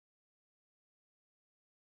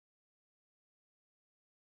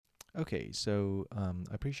Okay, so I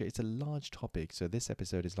appreciate it's a large topic, so this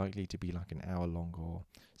episode is likely to be like an hour long or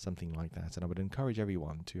something like that. And I would encourage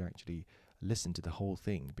everyone to actually listen to the whole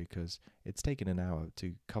thing because it's taken an hour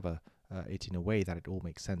to cover it in a way that it all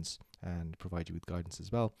makes sense and provide you with guidance as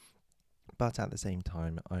well. But at the same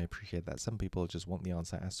time, I appreciate that some people just want the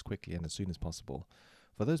answer as quickly and as soon as possible.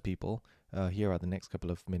 For those people, here are the next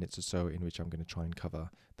couple of minutes or so in which I'm going to try and cover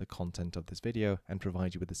the content of this video and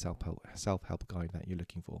provide you with the self-help guide that you're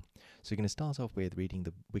looking for. So you're going to start off with reading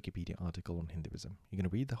the Wikipedia article on Hinduism. You're going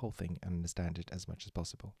to read the whole thing and understand it as much as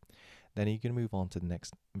possible. Then you're going to move on to the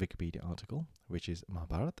next Wikipedia article, which is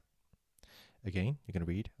Mahabharata. Again, you're going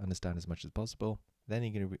to read, understand as much as possible. Then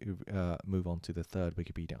you're going to move on to the third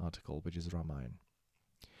Wikipedia article, which is Ramayana.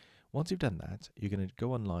 Once you've done that, you're going to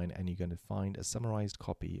go online and you're going to find a summarized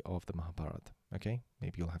copy of the Mahabharata. Okay,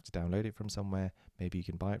 maybe you'll have to download it from somewhere, maybe you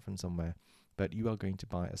can buy it from somewhere, but you are going to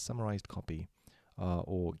buy a summarized copy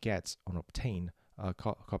or get or obtain a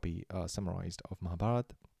copy summarized of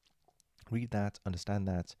Mahabharata. Read that, understand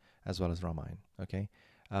that, as well as Ramayana. Okay,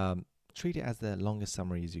 treat it as the longest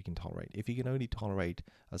summary as you can tolerate. If you can only tolerate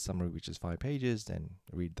a summary which is 5 pages, then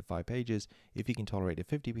read the 5 pages. If you can tolerate a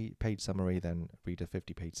 50-page summary, then read a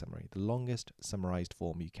 50-page summary. The longest summarized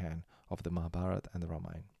form you can of the Mahabharata and the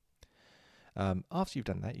Ramayana. After you've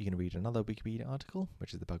done that, you're going to read another Wikipedia article,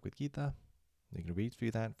 which is the Bhagavad Gita. You're going to read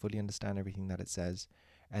through that, fully understand everything that it says,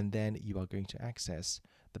 and then you are going to access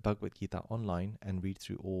the Bhagavad Gita online and read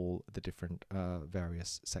through all the different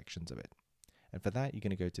various sections of it. And for that, you're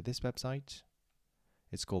going to go to this website.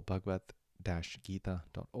 It's called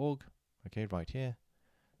bhagavad-gita.org. Okay, right here.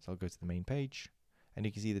 So I'll go to the main page, and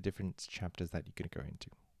you can see the different chapters that you're going to go into.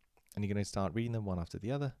 And you're going to start reading them one after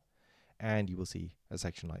the other, and you will see a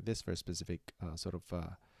section like this for a specific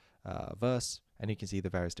verse, and you can see the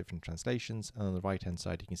various different translations. And on the right-hand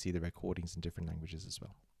side, you can see the recordings in different languages as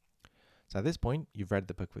well. So at this point, you've read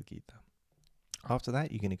the Bhagavad Gita. After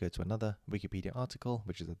that, you're going to go to another Wikipedia article,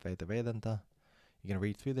 which is Advaita Vedanta. You're going to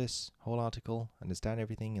read through this whole article, understand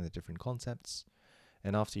everything and the different concepts.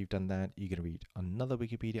 And after you've done that, you're going to read another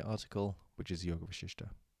Wikipedia article, which is Yoga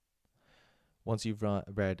Vashishta. Once you've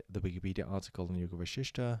read the Wikipedia article on Yoga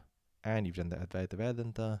Vashishta, and you've done the Advaita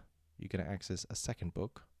Vedanta, you're going to access a second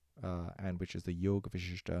book, and which is the Yoga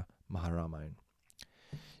Vashishta Maharamayana.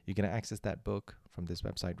 You're going to access that book from this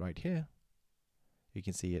website right here. You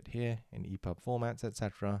can see it here in EPUB formats,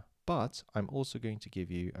 etc. But I'm also going to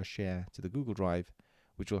give you a share to the Google Drive,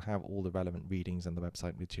 which will have all the relevant readings and the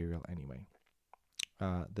website material anyway.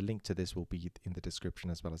 The link to this will be in the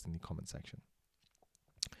description as well as in the comment section.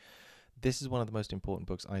 This is one of the most important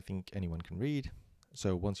books I think anyone can read.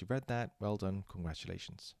 So once you've read that, well done,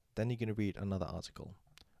 congratulations. Then you're going to read another article,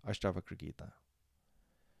 Ashtavakra Gita.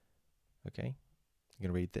 Okay, you're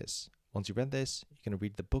going to read this. Once you've read this, you're going to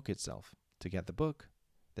read the book itself. To get the book,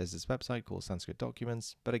 there's this website called Sanskrit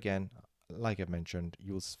Documents, but again, like I've mentioned,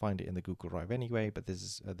 you'll find it in the Google Drive anyway, but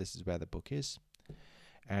this is where the book is.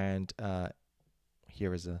 And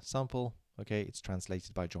here is a sample. Okay, it's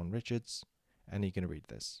translated by John Richards, and you're going to read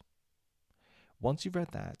this. Once you've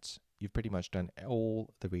read that, you've pretty much done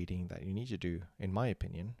all the reading that you need to do, in my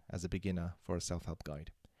opinion, as a beginner for a self-help guide.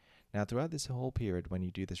 Now, throughout this whole period, when you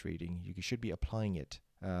do this reading, you should be applying it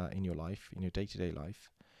in your life, in your day-to-day life.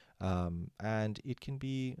 And it can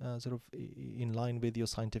be sort of in line with your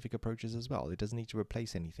scientific approaches as well. It doesn't need to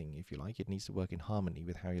replace anything, if you like. It needs to work in harmony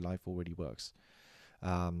with how your life already works.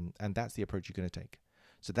 And that's the approach you're going to take.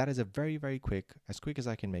 So that is a very, very quick, as quick as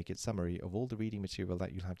I can make it, summary of all the reading material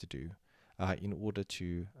that you'll have to do in order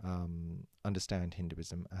to understand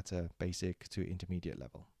Hinduism at a basic to intermediate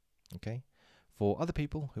level. Okay? For other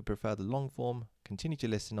people who prefer the long form, continue to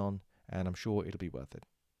listen on, and I'm sure it'll be worth it.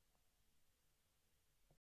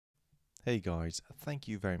 Hey guys, thank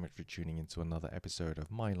you very much for tuning into another episode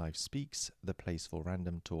of My Life Speaks, the place for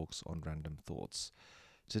random talks on random thoughts.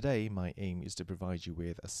 Today, my aim is to provide you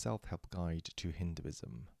with a self-help guide to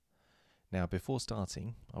Hinduism. Now, before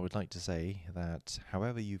starting, I would like to say that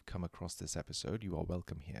however you've come across this episode, you are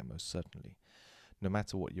welcome here, most certainly. No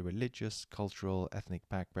matter what your religious, cultural, ethnic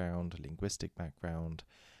background, linguistic background,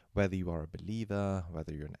 whether you are a believer,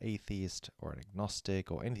 whether you're an atheist or an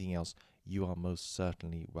agnostic or anything else, you are most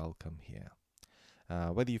certainly welcome here.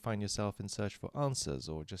 Whether you find yourself in search for answers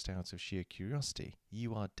or just out of sheer curiosity,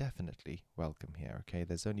 you are definitely welcome here, okay?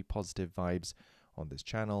 There's only positive vibes on this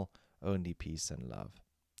channel, only peace and love.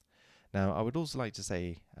 Now, I would also like to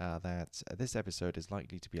say that this episode is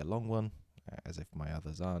likely to be a long one, as if my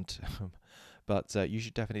others aren't, but you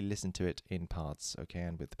should definitely listen to it in parts, okay,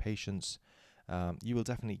 and with patience. You will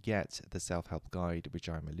definitely get the self-help guide, which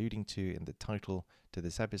I'm alluding to in the title to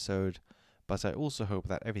this episode, but I also hope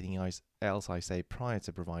that everything else I say prior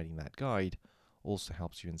to providing that guide also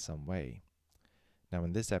helps you in some way. Now,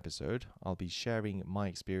 in this episode, I'll be sharing my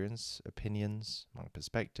experience, opinions, my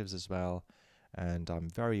perspectives as well, and I'm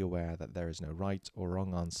very aware that there is no right or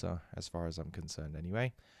wrong answer as far as I'm concerned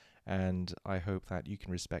anyway, and I hope that you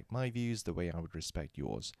can respect my views the way I would respect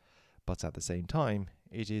yours. But at the same time,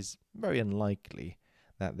 it is very unlikely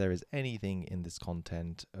that there is anything in this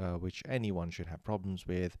content which anyone should have problems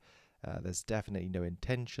with. There's definitely no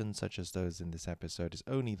intention such as those in this episode. It's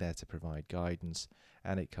only there to provide guidance,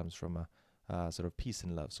 and it comes from a sort of peace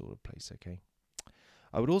and love sort of place, okay?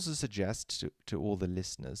 I would also suggest to all the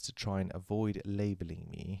listeners to try and avoid labeling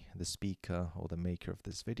me, the speaker or the maker of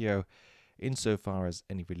this video, insofar as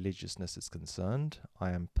any religiousness is concerned.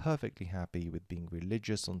 I am perfectly happy with being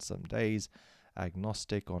religious on some days,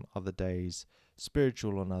 agnostic on other days,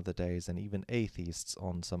 spiritual on other days, and even atheists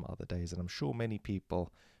on some other days. And I'm sure many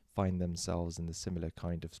people find themselves in the similar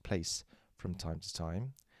kind of place from time to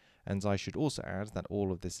time. And I should also add that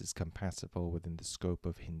all of this is compatible within the scope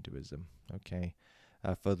of Hinduism, okay?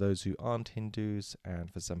 For those who aren't Hindus,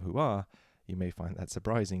 and for some who are, you may find that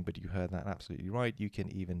surprising, but you heard that absolutely right. You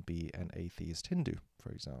can even be an atheist Hindu,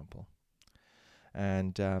 for example.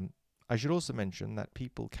 And I should also mention that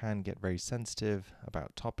people can get very sensitive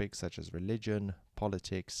about topics such as religion,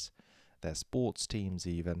 politics, their sports teams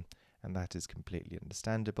even, and that is completely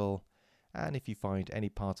understandable. And if you find any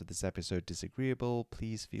part of this episode disagreeable,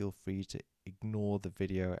 please feel free to ignore the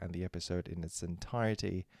video and the episode in its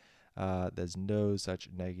entirety. There's no such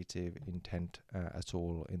negative intent at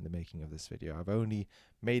all in the making of this video. I've only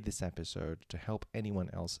made this episode to help anyone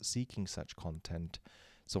else seeking such content,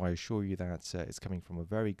 so I assure you that it's coming from a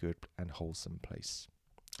very good and wholesome place.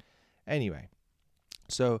 Anyway,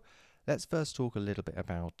 so let's first talk a little bit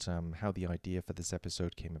about how the idea for this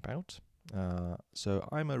episode came about. So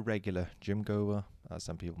I'm a regular gym goer.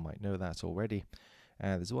 Some people might know that already.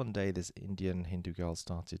 There's one day this Indian Hindu girl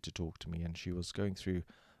started to talk to me, and she was going through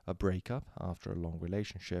a breakup after a long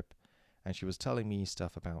relationship, and she was telling me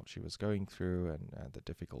stuff about she was going through and the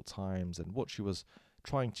difficult times and what she was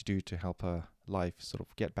trying to do to help her life sort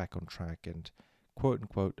of get back on track and quote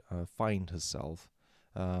unquote find herself,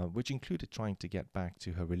 which included trying to get back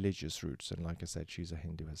to her religious roots. And like I said, she's a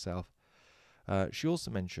Hindu herself. She also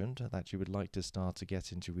mentioned that she would like to start to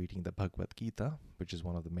get into reading the Bhagavad Gita, which is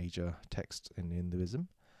one of the major texts in Hinduism,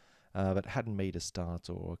 but hadn't made a start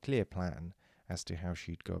or a clear plan as to how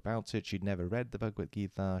she'd go about it. She'd never read the Bhagavad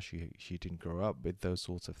Gita. She didn't grow up with those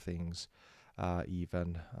sorts of things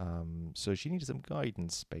even. So she needed some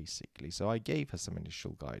guidance, basically. So I gave her some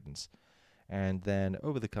initial guidance. And then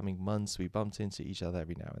over the coming months, we bumped into each other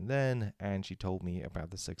every now and then, and she told me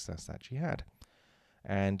about the success that she had.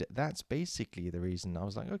 And that's basically the reason I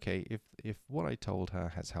was like, okay, if what I told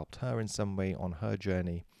her has helped her in some way on her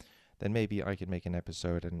journey, then maybe I can make an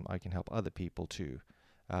episode and I can help other people too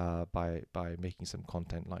by making some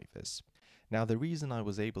content like this. Now, the reason I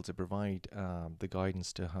was able to provide the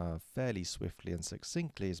guidance to her fairly swiftly and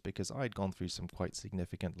succinctly is because I'd gone through some quite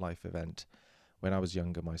significant life event when I was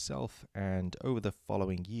younger myself, and over the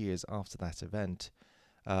following years after that event,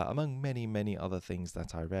 among many, many other things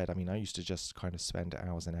that I read. I mean, I used to just kind of spend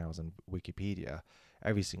hours and hours on Wikipedia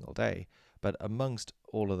every single day. But amongst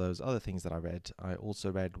all of those other things that I read, I also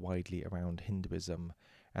read widely around Hinduism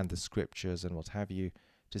and the scriptures and what have you,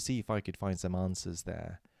 to see if I could find some answers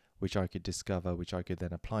there, which I could discover, which I could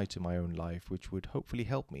then apply to my own life, which would hopefully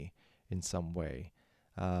help me in some way.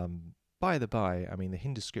 By the by, I mean, the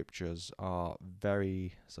Hindu scriptures are a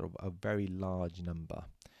very large number.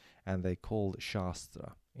 And they're called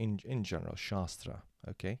Shastra, in general, Shastra,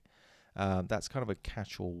 okay? That's kind of a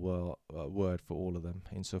catch-all word for all of them,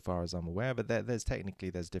 insofar as I'm aware, but there's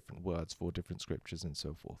different words for different scriptures and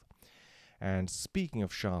so forth. And speaking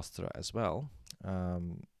of Shastra as well,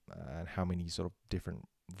 and how many sort of different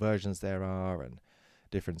versions there are, and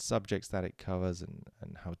different subjects that it covers,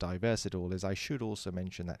 and how diverse it all is, I should also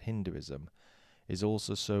mention that Hinduism is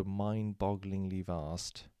also so mind-bogglingly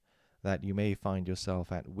vast that you may find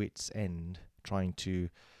yourself at wit's end trying to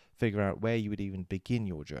figure out where you would even begin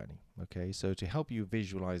your journey. Okay, so to help you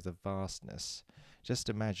visualize the vastness, just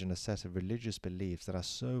imagine a set of religious beliefs that are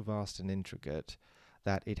so vast and intricate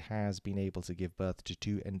that it has been able to give birth to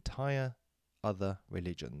two entire other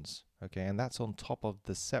religions. Okay, and that's on top of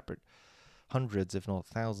the separate hundreds, if not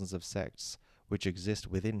thousands, of sects which exist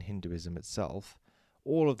within Hinduism itself.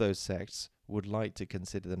 All of those sects would like to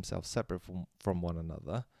consider themselves separate from one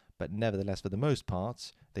another, but nevertheless, for the most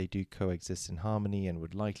part, they do coexist in harmony and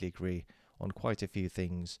would likely agree on quite a few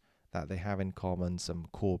things that they have in common, some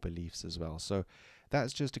core beliefs as well. So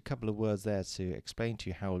that's just a couple of words there to explain to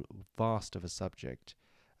you how vast of a subject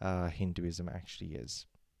Hinduism actually is,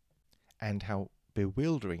 and how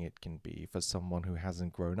bewildering it can be for someone who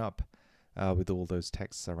hasn't grown up with all those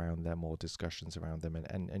texts around them or discussions around them.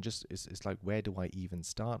 And just it's like, where do I even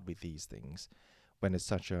start with these things when it's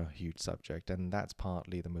such a huge subject? And that's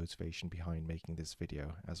partly the motivation behind making this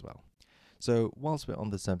video as well. So whilst we're on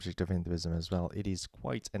the subject of Hinduism as well, it is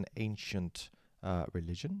quite an ancient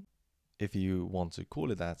religion, if you want to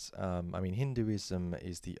call it that. I mean, Hinduism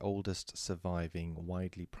is the oldest surviving,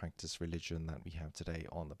 widely practiced religion that we have today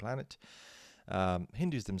on the planet.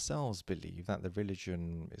 Hindus themselves believe that the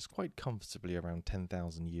religion is quite comfortably around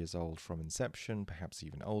 10,000 years old from inception, perhaps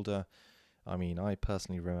even older. I mean, I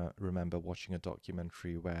personally remember watching a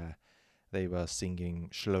documentary where they were singing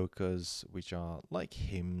shlokas, which are like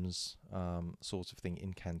hymns, sort of thing,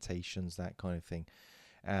 incantations, that kind of thing.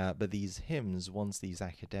 But these hymns, once these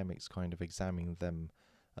academics kind of examined them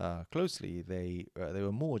closely, they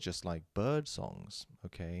were more just like bird songs,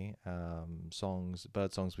 okay,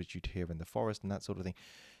 bird songs which you'd hear in the forest and that sort of thing.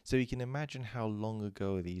 So you can imagine how long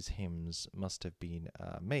ago these hymns must have been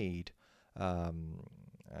made,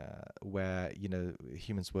 where, you know,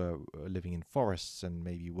 humans were living in forests and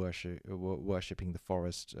maybe worshipping the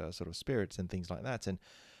forest sort of spirits and things like that. And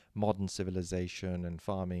modern civilization and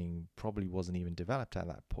farming probably wasn't even developed at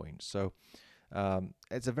that point. So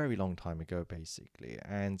it's a very long time ago, basically.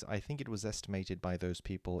 And I think it was estimated by those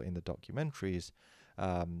people in the documentaries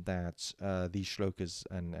that these shlokas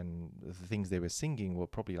and the things they were singing were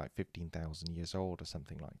probably like 15,000 years old or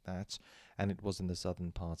something like that. And it was in the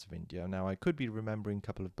southern part of India. Now, I could be remembering a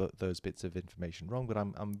couple of those bits of information wrong, but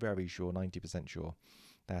I'm very sure, 90% sure,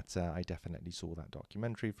 that I definitely saw that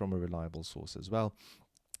documentary from a reliable source as well.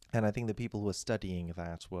 And I think the people who were studying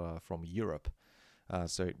that were from Europe.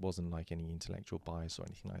 So it wasn't like any intellectual bias or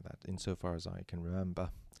anything like that, insofar as I can remember.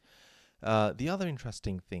 The other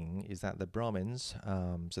interesting thing is that the Brahmins,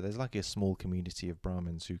 so there's like a small community of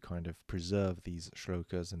Brahmins who kind of preserve these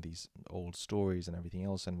shlokas and these old stories and everything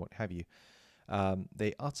else and what have you.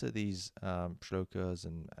 They utter these shlokas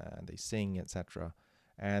and they sing, etc.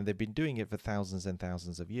 And they've been doing it for thousands and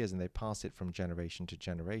thousands of years, and they pass it from generation to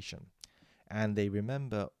generation. And they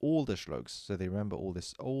remember all the shlokas, so they remember all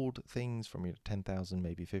these old things from 10,000,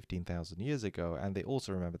 maybe 15,000 years ago, and they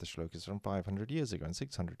also remember the shlokas from 500 years ago and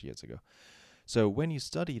 600 years ago. So when you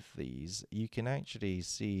study these, you can actually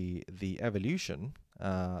see the evolution,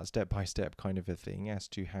 step-by-step kind of a thing, as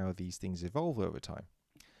to how these things evolve over time.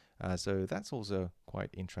 So that's also quite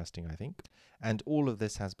interesting, I think. And all of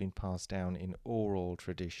this has been passed down in oral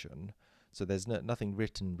tradition. So there's nothing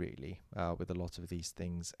written really with a lot of these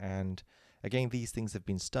things. And again, these things have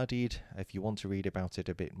been studied. If you want to read about it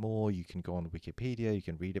a bit more, you can go on Wikipedia. You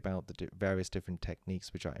can read about the various different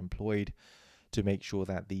techniques which are employed to make sure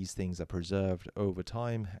that these things are preserved over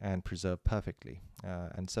time and preserved perfectly.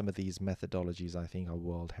 And some of these methodologies, I think, are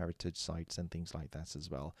World Heritage Sites and things like that as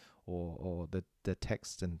well, or the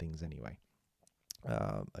texts and things anyway.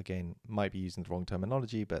 Again, might be using the wrong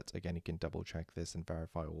terminology, but again, you can double check this and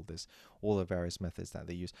verify all the various methods that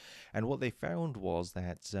they use. And what they found was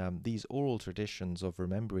that these oral traditions of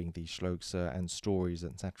remembering these shlokas and stories,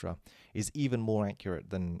 etc., is even more accurate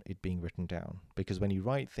than it being written down. Because when you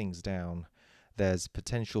write things down, there's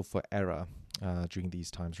potential for error during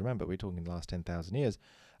these times. Remember, we're talking the last 10,000 years.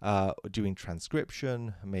 Doing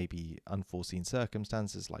transcription, maybe unforeseen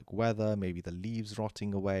circumstances like weather, maybe the leaves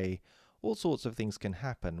rotting away. All sorts of things can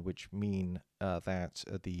happen, which mean that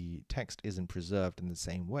the text isn't preserved in the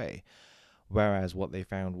same way. Whereas what they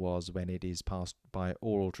found was when it is passed by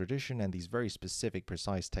oral tradition and these very specific,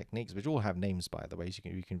 precise techniques, which all have names, by the way, so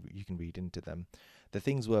you can read into them, the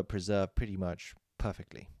things were preserved pretty much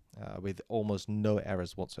perfectly, with almost no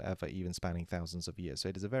errors whatsoever, even spanning thousands of years. So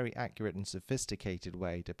it is a very accurate and sophisticated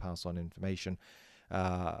way to pass on information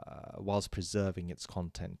whilst preserving its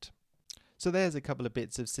content. So there's a couple of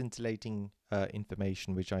bits of scintillating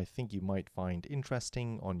information which I think you might find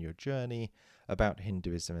interesting on your journey about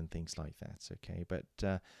Hinduism and things like that, okay?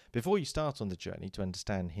 But before you start on the journey to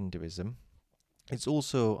understand Hinduism, it's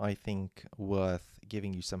also, I think, worth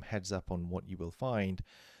giving you some heads up on what you will find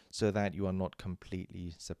so that you are not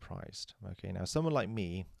completely surprised, okay? Now, someone like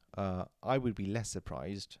me, I would be less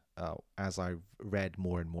surprised as I've read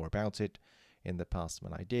more and more about it in the past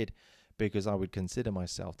when I did, because I would consider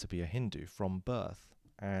myself to be a Hindu from birth,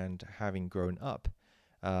 and having grown up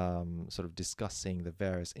sort of discussing the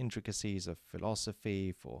various intricacies of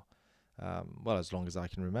philosophy for, well, as long as I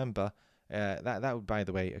can remember. That would, by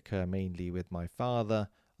the way, occur mainly with my father,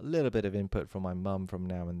 a little bit of input from my mum from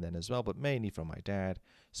now and then as well, but mainly from my dad.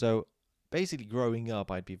 So basically, growing up,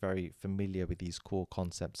 I'd be very familiar with these core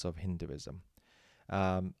concepts of Hinduism.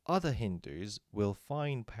 Other Hindus will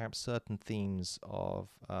find perhaps certain themes of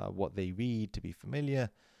what they read to be familiar,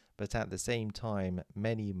 but at the same time,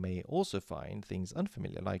 many may also find things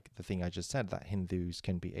unfamiliar, like the thing I just said, that Hindus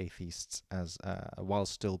can be atheists as while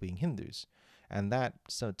still being Hindus. And that,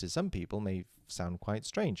 so to some people, may sound quite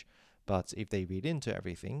strange. But if they read into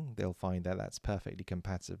everything, they'll find that that's perfectly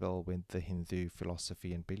compatible with the Hindu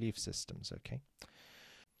philosophy and belief systems, okay?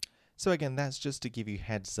 So again, that's just to give you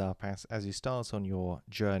heads up as you start on your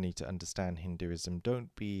journey to understand Hinduism.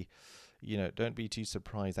 Don't be too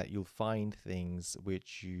surprised that you'll find things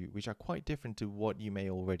which are quite different to what you may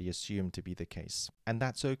already assume to be the case. And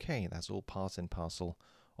that's okay. That's all part and parcel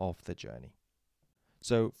of the journey.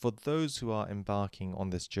 So for those who are embarking on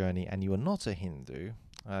this journey and you are not a Hindu,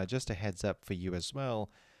 just a heads up for you as well,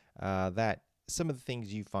 that some of the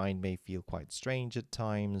things you find may feel quite strange at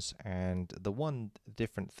times, and the one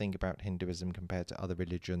different thing about Hinduism compared to other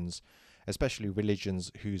religions, especially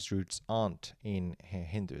religions whose roots aren't in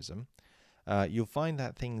Hinduism, you'll find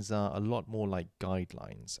that things are a lot more like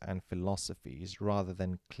guidelines and philosophies rather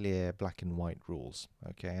than clear black and white rules.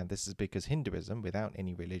 Okay, and this is because Hinduism, without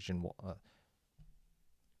any religion,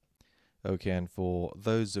 okay, and for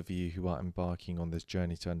those of you who are embarking on this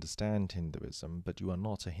journey to understand Hinduism, but you are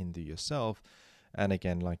not a Hindu yourself, and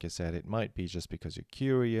again, like I said, it might be just because you're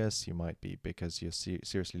curious, you might be because you're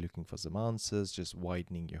seriously looking for some answers, just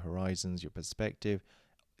widening your horizons, your perspective.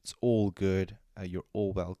 It's all good. You're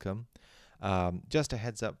all welcome. Just a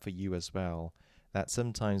heads up for you as well, that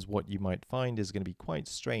sometimes what you might find is going to be quite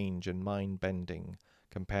strange and mind-bending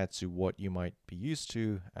compared to what you might be used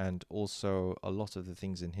to, and also a lot of the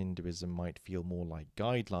things in Hinduism might feel more like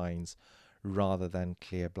guidelines rather than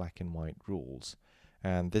clear black and white rules.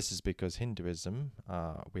 And this is because Hinduism,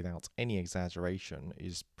 without any exaggeration,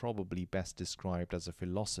 is probably best described as a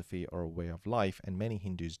philosophy or a way of life, and many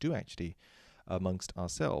Hindus do actually, amongst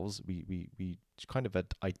ourselves, we kind of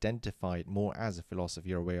identify it more as a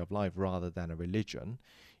philosophy or a way of life rather than a religion,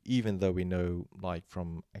 even though we know, like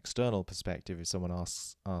from external perspective, if someone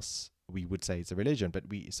asks us, we would say it's a religion, but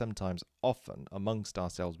we sometimes, often, amongst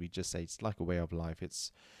ourselves, we just say it's like a way of life,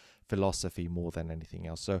 it's philosophy more than anything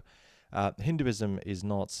else. So Hinduism is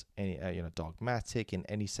not any, dogmatic in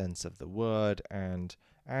any sense of the word, and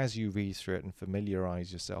as you read through it and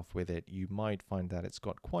familiarize yourself with it, you might find that it's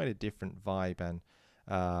got quite a different vibe and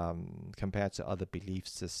compared to other belief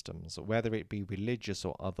systems, whether it be religious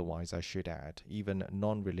or otherwise, I should add. Even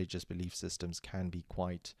non-religious belief systems can be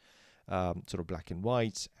quite sort of black and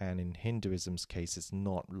white, and in Hinduism's case, it's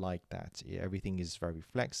not like that. Everything is very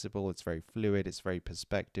flexible, it's very fluid, it's very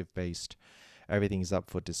perspective-based, everything is up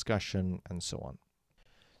for discussion, and so on.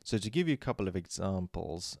 So to give you a couple of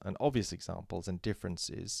examples, and obvious examples and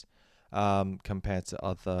differences, compared to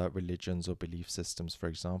other religions or belief systems, for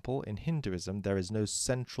example, in Hinduism, there is no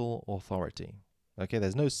central authority. Okay,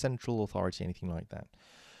 there's no central authority, anything like that.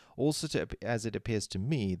 Also, as it appears to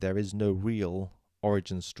me, there is no real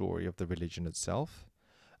origin story of the religion itself.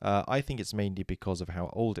 I think it's mainly because of how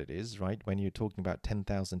old it is, right? When you're talking about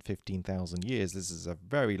 10,000, 15,000 years, this is a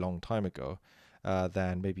very long time ago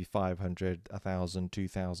than maybe 500, 1,000,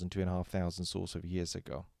 2,000, 2,500 sorts of years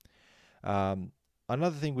ago.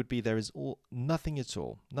 Another thing would be there is nothing at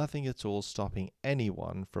all stopping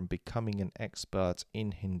anyone from becoming an expert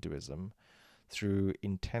in Hinduism through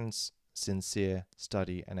intense, sincere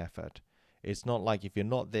study and effort. It's not like if you're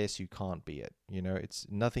not this, you can't be it. It's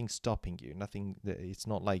nothing stopping you. It's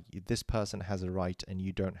not like this person has a right and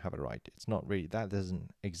you don't have a right. It's not really, that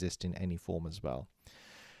doesn't exist in any form as well.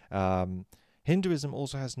 Hinduism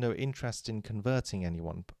also has no interest in converting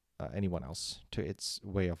anyone else to its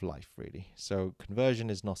way of life, really. So conversion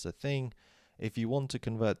is not a thing. If you want to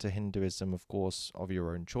convert to Hinduism, of course, of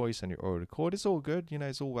your own choice and your own accord, it's all good.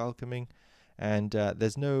 It's all welcoming. And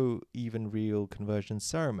there's no even real conversion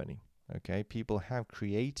ceremony. Okay, people have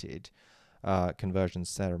created conversion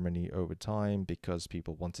ceremony over time because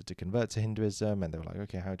people wanted to convert to Hinduism, and they were like,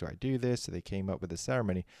 okay, how do I do this? So they came up with a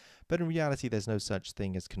ceremony. But in reality, there's no such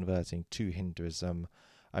thing as converting to Hinduism.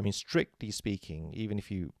 I mean, strictly speaking, even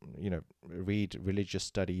if you read religious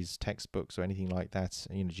studies textbooks or anything like that,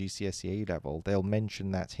 GCSE A level, they'll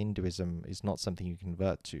mention that Hinduism is not something you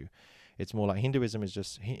convert to. It's more like Hinduism is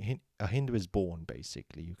just a Hindu is born,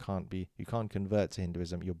 basically. You can't convert to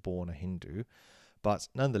Hinduism. You're born a Hindu. But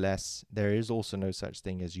nonetheless, there is also no such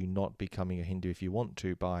thing as you not becoming a Hindu if you want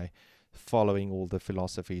to by following all the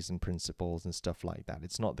philosophies and principles and stuff like that.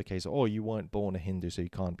 It's not the case, oh, you weren't born a Hindu, so you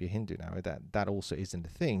can't be a Hindu now. That also isn't a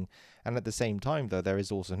thing. And at the same time, though, there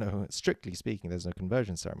is also no, strictly speaking, there's no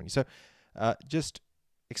conversion ceremony. So just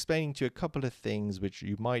explaining to you a couple of things which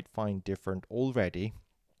you might find different already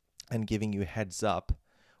and giving you a heads up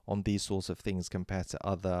on these sorts of things compared to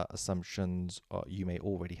other assumptions you may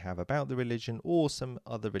already have about the religion, or some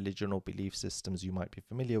other religion or belief systems you might be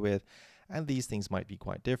familiar with, and these things might be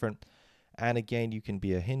quite different. And again, you can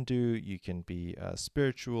be a Hindu, you can be a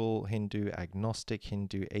spiritual Hindu, agnostic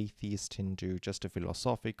Hindu, atheist Hindu, just a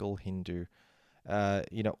philosophical Hindu.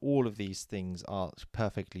 All of these things are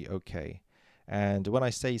perfectly okay. And when I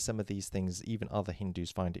say some of these things, even other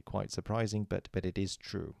Hindus find it quite surprising, but it is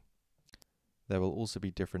true. There will also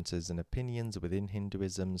be differences in opinions within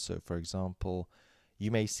Hinduism. So, for example, you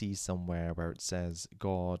may see somewhere where it says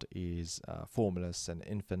God is formless and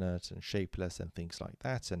infinite and shapeless and things like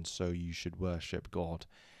that, and so you should worship God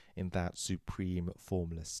in that supreme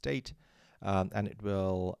formless state. And it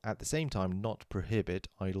will, at the same time, not prohibit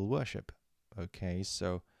idol worship. Okay,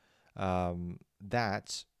 so the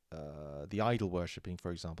idol worshipping,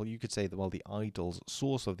 for example, you could say that, well, the idol's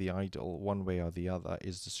source of the idol, one way or the other,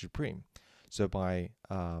 is the supreme. So by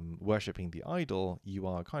worshipping the idol, you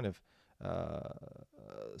are kind of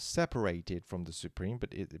separated from the supreme,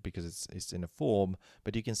 but because it's in a form,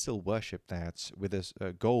 but you can still worship that with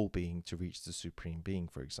a goal being to reach the supreme being,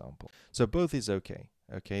 for example. So both is okay.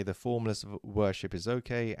 Okay, the formless worship is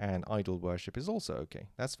okay, and idol worship is also okay.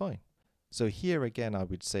 That's fine. So here again, I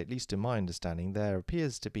would say, at least to my understanding, there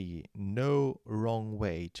appears to be no wrong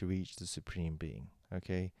way to reach the supreme being.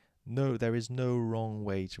 Okay. No, there is no wrong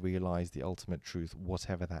way to realize the ultimate truth,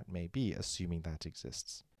 whatever that may be, assuming that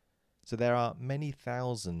exists. So there are many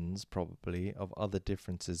thousands, probably, of other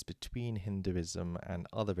differences between Hinduism and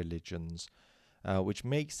other religions, which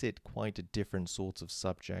makes it quite a different sort of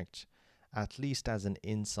subject, at least as an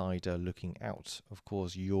insider looking out. Of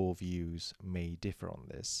course, your views may differ on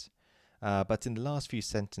this. But in the last few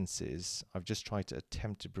sentences, I've just tried to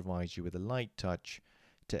attempt to provide you with a light touch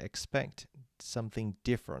to expect something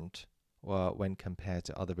different when compared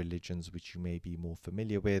to other religions which you may be more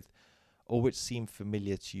familiar with, or which seem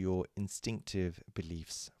familiar to your instinctive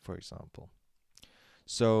beliefs, for example.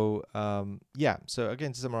 So, so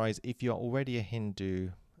again, to summarize, if you're already a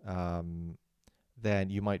Hindu, then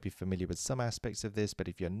you might be familiar with some aspects of this, but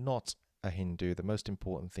if you're not a Hindu, the most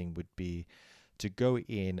important thing would be to go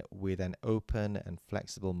in with an open and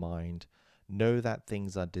flexible mind. Know that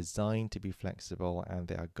things are designed to be flexible and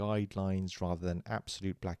they are guidelines rather than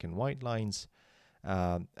absolute black and white lines.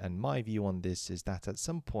 And my view on this is that at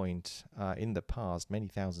some point in the past, many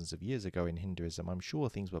thousands of years ago in Hinduism, I'm sure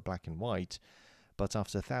things were black and white, but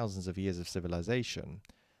after thousands of years of civilization,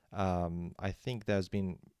 I think there's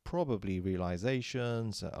been probably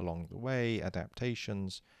realizations along the way,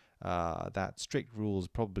 adaptations, that strict rules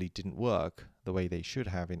probably didn't work the way they should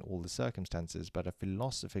have in all the circumstances, but a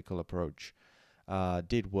philosophical approach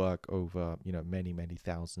did work over many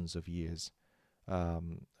thousands of years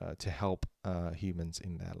to help humans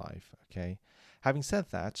in their life. Okay, having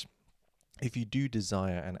said that, if you do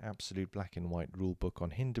desire an absolute black and white rule book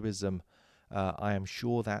on Hinduism, I am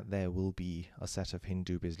sure that there will be a set of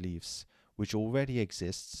Hindu beliefs which already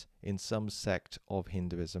exists in some sect of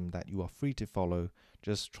Hinduism that you are free to follow.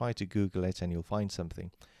 Just try to Google it and you'll find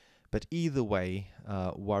something. But either way,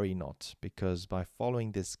 worry not, because by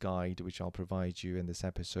following this guide, which I'll provide you in this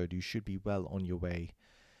episode, you should be well on your way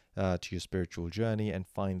to your spiritual journey and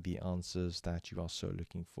find the answers that you are so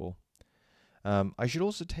looking for. I should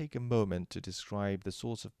also take a moment to describe the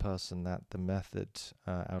sort of person that the method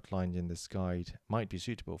outlined in this guide might be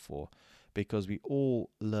suitable for, because we all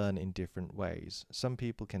learn in different ways. Some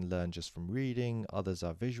people can learn just from reading, others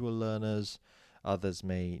are visual learners, others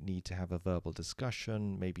may need to have a verbal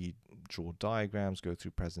discussion, maybe draw diagrams, go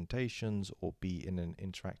through presentations, or be in an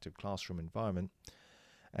interactive classroom environment.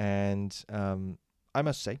 And I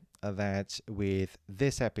must say that with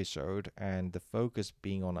this episode and the focus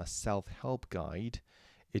being on a self-help guide,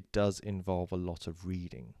 it does involve a lot of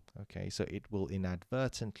reading. Okay, so it will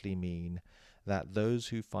inadvertently mean that those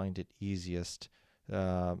who find it easiest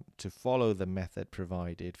to follow the method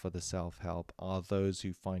provided for the self-help are those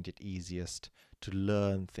who find it easiest to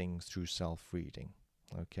learn things through self-reading.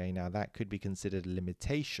 Okay, now that could be considered a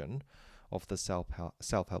limitation of the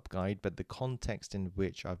self-help guide, but the context in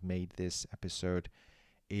which I've made this episode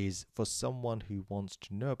is for someone who wants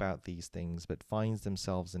to know about these things but finds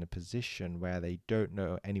themselves in a position where they don't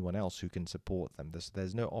know anyone else who can support them.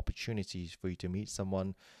 There's no opportunities for you to meet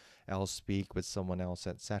someone else, speak with someone else,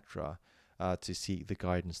 etc., to seek the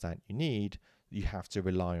guidance that you need. you have to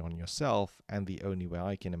rely on yourself, and the only way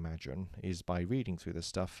I can imagine is by reading through the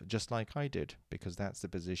stuff just like I did, because that's the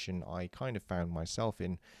position I kind of found myself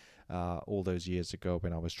in all those years ago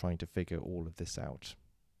when I was trying to figure all of this out.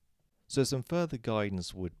 So some further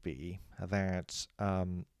guidance would be that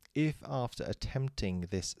if after attempting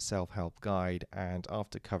this self-help guide and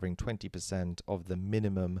after covering 20% of the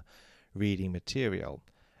minimum reading material,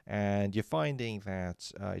 and you're finding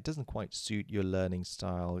that it doesn't quite suit your learning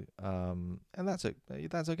style, and that's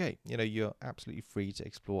okay. You know, you're absolutely free to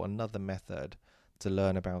explore another method to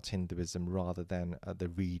learn about Hinduism rather than the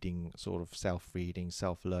reading, sort of self-reading,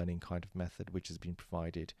 self-learning kind of method which has been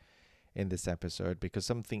provided in this episode, because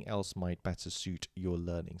something else might better suit your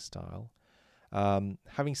learning style.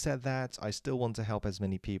 Having said that, I still want to help as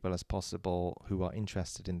many people as possible who are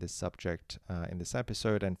interested in this subject in this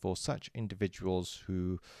episode, and for such individuals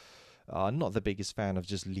who are not the biggest fan of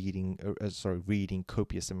just reading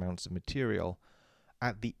copious amounts of material,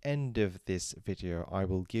 at the end of this video I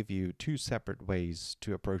will give you two separate ways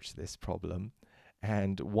to approach this problem,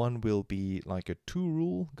 and one will be like a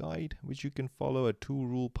two-rule guide which you can follow, a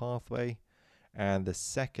two-rule pathway, and the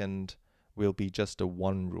second will be just a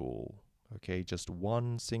one rule. Okay, just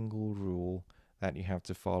one single rule that you have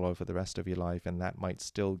to follow for the rest of your life, and that might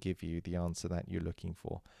still give you the answer that you're looking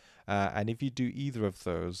for. And if you do either of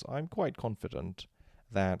those, I'm quite confident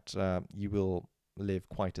that you will live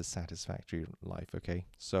quite a satisfactory life. Okay,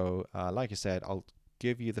 so like I said, I'll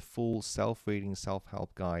give you the full self-reading,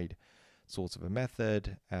 self-help guide sort of a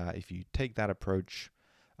method. If you take that approach,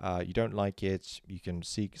 you don't like it, you can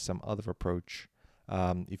seek some other approach.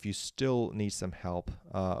 If you still need some help,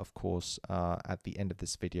 of course, at the end of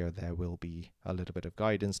this video, there will be a little bit of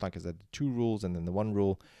guidance. Like I said, the two rules and then the one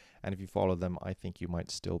rule. And if you follow them, I think you might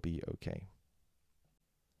still be okay.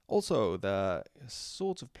 Also, the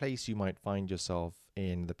sort of place you might find yourself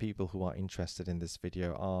in, the people who are interested in this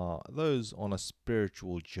video, are those on a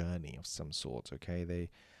spiritual journey of some sort, okay?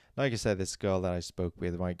 Like I said, this girl that I spoke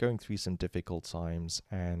with, right, going through some difficult times,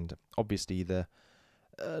 and obviously the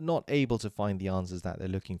not able to find the answers that they're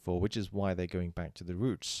looking for, which is why they're going back to the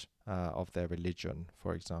roots of their religion,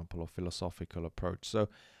 for example, or philosophical approach. So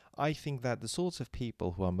I think that the sorts of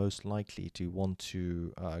people who are most likely to want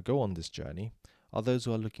to go on this journey are those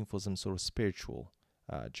who are looking for some sort of spiritual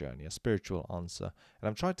journey, a spiritual answer. And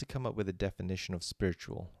I've tried to come up with a definition of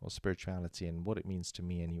spiritual or spirituality and what it means to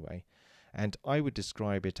me anyway. And I would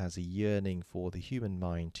describe it as a yearning for the human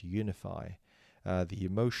mind to unify the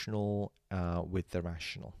emotional with the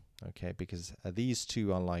rational, okay? Because these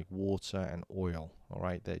two are like water and oil, all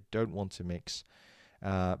right? They don't want to mix,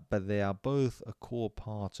 but they are both a core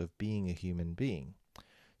part of being a human being.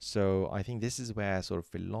 So I think this is where sort of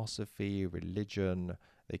philosophy, religion,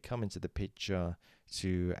 they come into the picture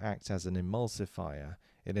to act as an emulsifier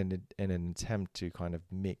in an attempt to kind of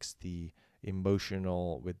mix the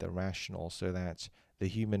emotional with the rational, so that the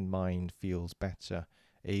human mind feels better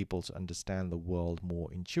able to understand the world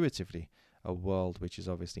more intuitively, a world which is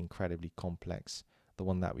obviously incredibly complex, the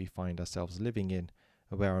one that we find ourselves living in,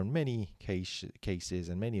 where on many cases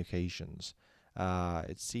and many occasions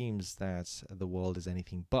it seems that the world is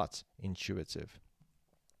anything but intuitive.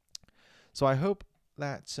 So I hope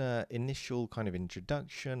that initial kind of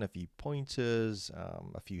introduction, a few pointers,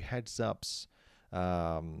 a few heads ups,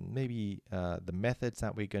 maybe the methods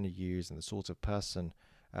that we're going to use and the sort of person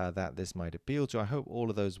that this might appeal to. I hope all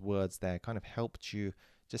of those words there kind of helped you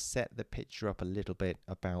just set the picture up a little bit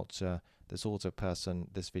about the sort of person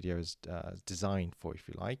this video is designed for, if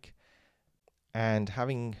you like. And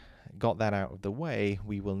having got that out of the way,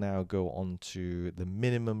 we will now go on to the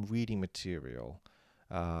minimum reading material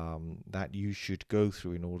that you should go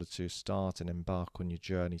through in order to start and embark on your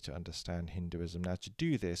journey to understand Hinduism. Now, to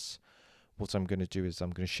do this, what I'm going to do is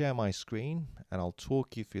I'm going to share my screen and I'll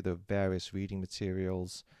talk you through the various reading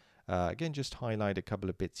materials. Again, just highlight a couple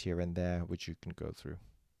of bits here and there which you can go through.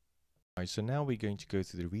 Alright, so now we're going to go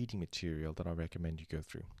through the reading material that I recommend you go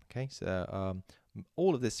through. Okay, so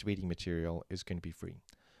all of this reading material is going to be free.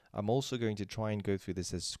 I'm also going to try and go through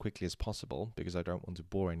this as quickly as possible because I don't want to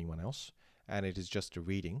bore anyone else, and it is just a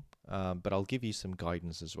reading, but I'll give you some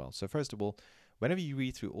guidance as well. So first of all, whenever you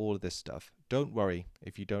read through all of this stuff, don't worry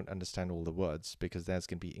if you don't understand all the words, because there's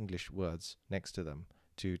going to be English words next to them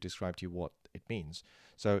to describe to you what it means.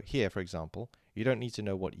 So here, for example, you don't need to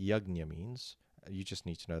know what yajna means. You just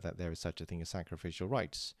need to know that there is such a thing as sacrificial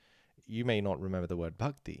rites. You may not remember the word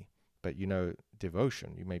bhakti, but you know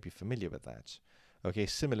devotion. You may be familiar with that. Okay,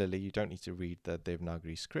 similarly, you don't need to read the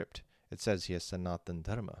Devanagari script. It says here Sanatan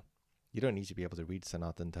Dharma. You don't need to be able to read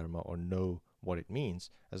Sanatan Dharma or know what it means,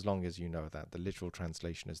 as long as you know that the literal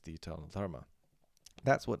translation is the eternal Dharma.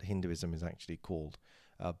 That's what Hinduism is actually called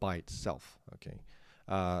by itself. Okay,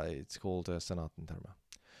 it's called Sanatana Dharma.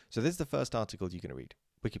 So this is the first article you're going to read,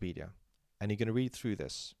 Wikipedia, and you're going to read through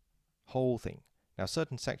this whole thing. Now,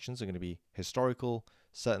 certain sections are going to be historical,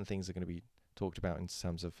 certain things are going to be talked about in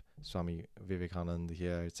terms of Swami Vivekananda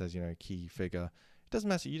here. It says, key figure. It doesn't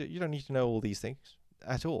matter. You don't need to know all these things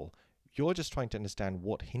at all. You're just trying to understand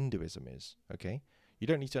what Hinduism is, okay? You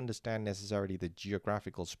don't need to understand necessarily the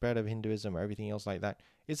geographical spread of Hinduism or everything else like that.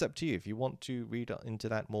 It's up to you. If you want to read into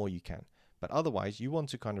that more, you can. But otherwise, you want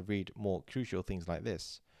to kind of read more crucial things like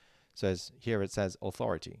this. So here it says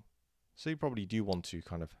authority. So you probably do want to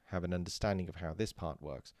kind of have an understanding of how this part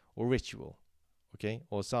works, or ritual, okay,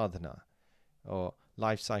 or sadhana, or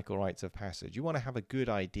life cycle rites of passage. You want to have a good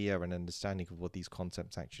idea and understanding of what these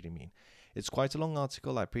concepts actually mean. It's quite a long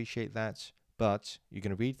article, I appreciate that, but you're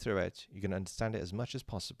going to read through it, you're going to understand it as much as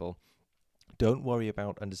possible. Don't worry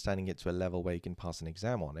about understanding it to a level where you can pass an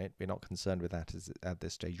exam on it. We're not concerned with that at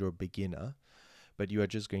this stage. You're a beginner, but you are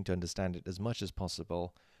just going to understand it as much as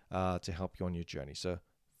possible to help you on your journey. So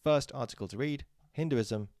first article to read,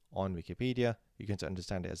 Hinduism on Wikipedia. You're going to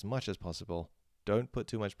understand it as much as possible. Don't put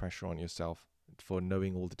too much pressure on yourself for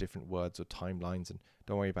knowing all the different words or timelines, and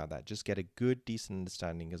don't worry about that. Just get a good, decent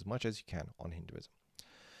understanding as much as you can on Hinduism.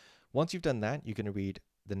 Once you've done that, you're going to read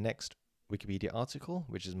the next Wikipedia article,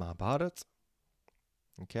 which is Mahabharata.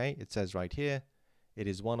 Okay, it says right here, it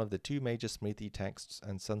is one of the two major Smriti texts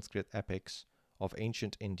and Sanskrit epics of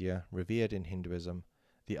ancient India revered in Hinduism,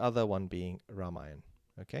 the other one being Ramayana.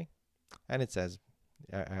 Okay, and it says,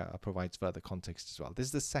 provides further context as well. This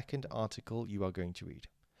is the second article you are going to read.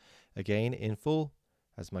 Again, in full,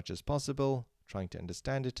 as much as possible, trying to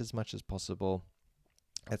understand it as much as possible,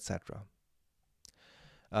 etc.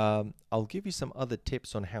 I'll give you some other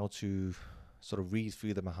tips on how to sort of read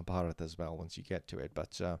through the Mahabharata as well once you get to it,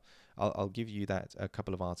 but I'll give you that a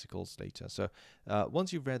couple of articles later. So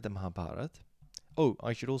once you've read the Mahabharata,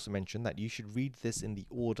 I should also mention that you should read this in the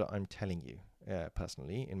order I'm telling you,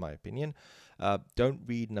 personally, in my opinion. Don't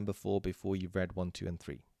read number 4 before you've read 1, 2, and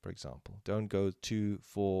 3, for example. Don't go 2,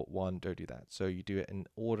 4, 1, don't do that. So you do it in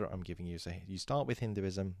order I'm giving you. So you start with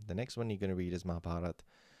Hinduism, the next one you're going to read is Mahabharata.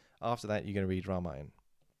 After that, you're going to read Ramayana.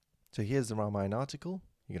 So here's the Ramayana article.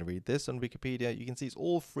 You're going to read this on Wikipedia. You can see it's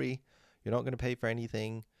all free. You're not going to pay for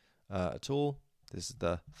anything at all. This is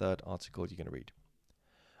the third article you're going to read.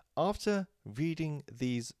 After reading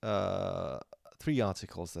these 3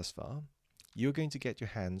 articles thus far, you're going to get your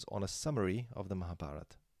hands on a summary of the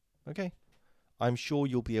Mahabharata. Okay? I'm sure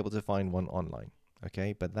you'll be able to find one online.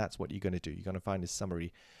 Okay? But that's what you're going to do. You're going to find a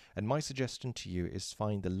summary. And my suggestion to you is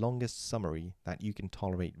find the longest summary that you can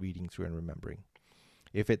tolerate reading through and remembering.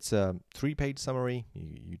 If it's a 3-page summary,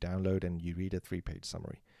 you download and you read a 3-page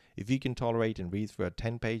summary. If you can tolerate and read through a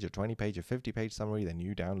 10-page or 20-page or 50-page summary, then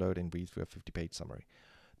you download and read through a 50-page summary.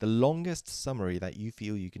 The longest summary that you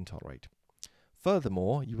feel you can tolerate.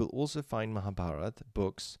 Furthermore, you will also find Mahabharata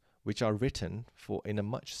books which are written in a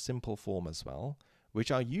much simple form as well,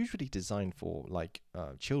 which are usually designed for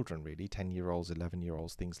children really, 10-year-olds,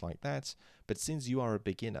 11-year-olds, things like that. But since you are a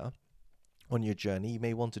beginner on your journey, you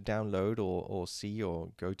may want to download or see or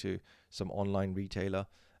go to some online retailer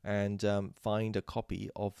and find a copy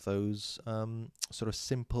of those sort of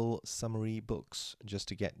simple summary books just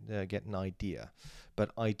to get an idea.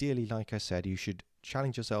 But ideally, like I said, you should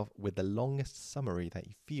challenge yourself with the longest summary that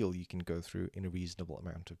you feel you can go through in a reasonable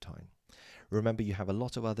amount of time. Remember, you have a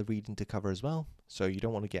lot of other reading to cover as well, so you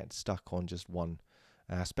don't want to get stuck on just one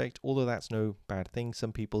aspect, although that's no bad thing.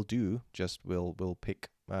 Some people will pick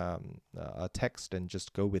a text and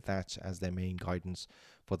just go with that as their main guidance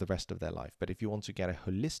for the rest of their life. But if you want to get a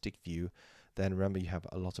holistic view, then remember you have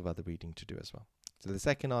a lot of other reading to do as well. So the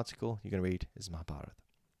second article you're going to read is Mahabharata.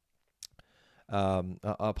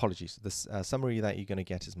 Apologies, the summary that you're going to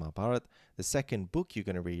get is Mahabharata. The second book you're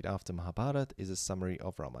going to read after Mahabharata is a summary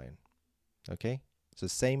of Ramayana. Okay, so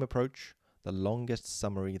same approach, the longest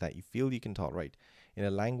summary that you feel you can tolerate in a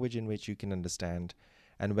language in which you can understand.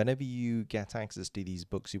 And whenever you get access to these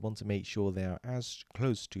books, you want to make sure they are as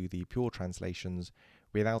close to the pure translations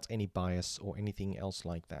without any bias or anything else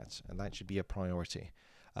like that. And that should be a priority.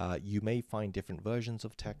 You may find different versions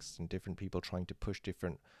of texts and different people trying to push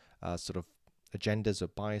different sort of agendas or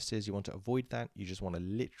biases. You want to avoid that. You just want a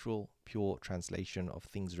literal, pure translation of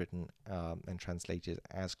things written and translated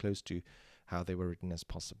as close to how they were written as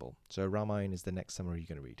possible. So Ramayana is the next summary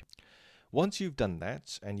you're going to read. Once you've done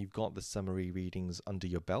that and you've got the summary readings under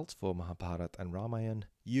your belt for Mahabharata and Ramayana,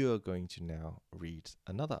 you're going to now read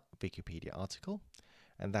another Wikipedia article,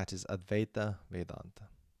 and that is Advaita Vedanta.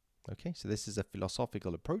 Okay, so this is a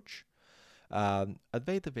philosophical approach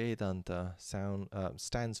Advaita Vedanta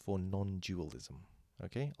stands for non-dualism.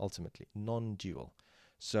 Okay, ultimately non-dual.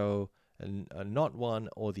 So not one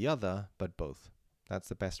or the other, but both. That's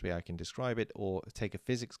the best way I can describe it. Or take a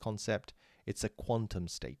physics concept. It's a quantum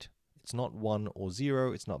state. It's not 1 or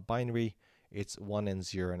 0. It's not binary. It's 1 and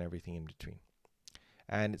 0 and everything in between.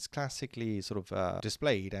 And it's classically sort of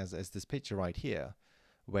displayed as this picture right here,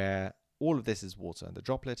 where all of this is water. The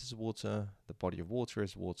droplet is water, the body of water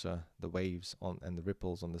is water, the waves and the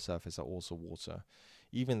ripples on the surface are also water,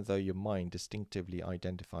 even though your mind distinctively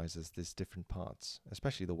identifies as these different parts,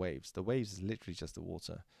 especially the waves. The waves is literally just the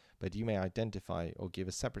water, but you may identify or give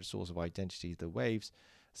a separate source of identity to the waves,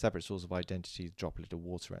 separate source of identity to the droplet of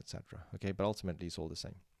water, etc. Okay, but ultimately it's all the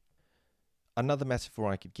same. Another metaphor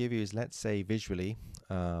I could give you is, let's say visually,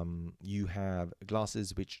 you have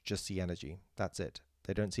glasses which just see energy. That's it.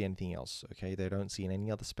 They don't see anything else, okay? They don't see in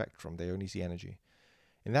any other spectrum. They only see energy.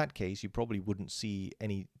 In that case, you probably wouldn't see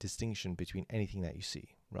any distinction between anything that you see,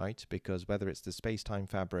 right? Because whether it's the space-time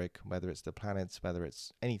fabric, whether it's the planets, whether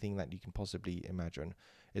it's anything that you can possibly imagine,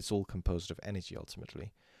 it's all composed of energy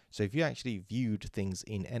ultimately. So if you actually viewed things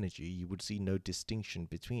in energy, you would see no distinction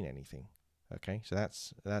between anything. Okay, so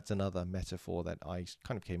that's another metaphor that I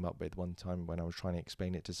kind of came up with one time when I was trying to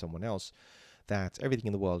explain it to someone else, that everything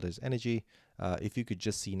in the world is energy. If you could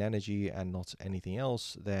just see an energy and not anything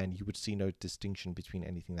else, then you would see no distinction between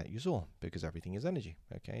anything that you saw, because everything is energy.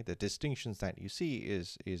 Okay, the distinctions that you see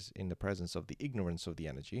is in the presence of the ignorance of the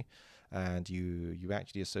energy, and you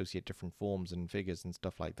actually associate different forms and figures and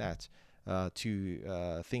stuff like that to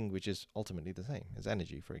a thing which is ultimately the same as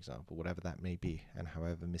energy, for example, whatever that may be, and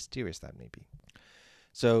however mysterious that may be.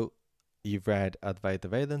 So you've read Advaita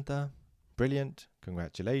Vedanta. Brilliant,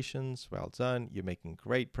 congratulations, well done, you're making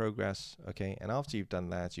great progress. Okay, and after you've done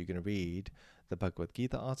that, you're going to read the Bhagavad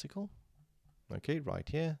Gita article. Okay, right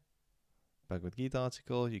here, Bhagavad Gita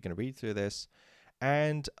article. You're going to read through this,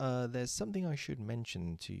 and there's something I should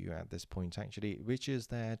mention to you at this point actually, which is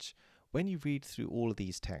that when you read through all of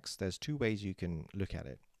these texts, there's two ways you can look at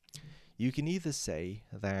it. You can either say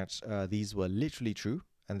that these were literally true,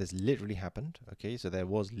 and this literally happened. Okay, so there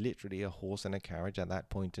was literally a horse and a carriage at that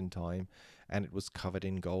point in time, and it was covered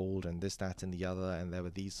in gold and this, that, and the other, and there were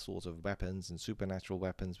these sorts of weapons and supernatural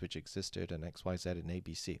weapons which existed, and X, Y, Z, and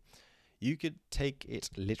ABC. You could take it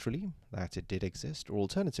literally, that it did exist, or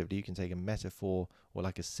alternatively, you can take a metaphor or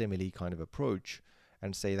like a simile kind of approach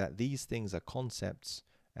and say that these things are concepts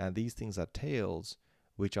and these things are tales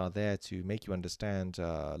which are there to make you understand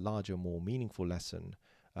a larger, more meaningful lesson,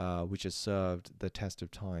 which has served the test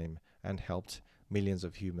of time and helped millions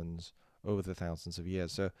of humans over the thousands of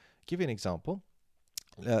years. So, give you an example.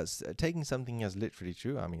 Taking something as literally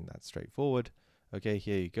true, I mean, that's straightforward. Okay,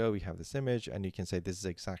 here you go, we have this image, and you can say this is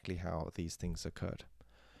exactly how these things occurred.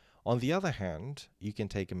 On the other hand, you can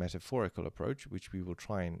take a metaphorical approach, which we will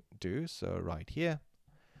try and do. So, right here.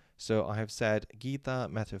 So, I have said Gita,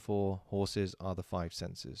 metaphor, horses are the five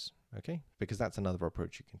senses. Okay, because that's another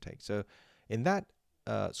approach you can take. So, in that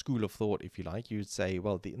school of thought, if you like, you'd say,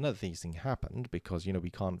 well, another thing happened because, we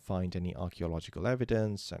can't find any archaeological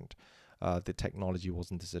evidence, and the technology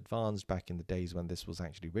wasn't as advanced back in the days when this was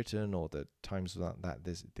actually written, or the times that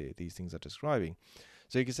these things are describing.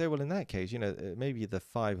 So you can say, well, in that case, maybe the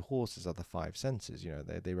five horses are the five senses.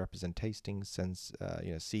 They represent tasting, sense,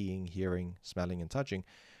 seeing, hearing, smelling, and touching,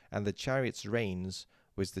 and the chariot's reins,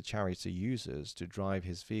 which the charioteer uses to drive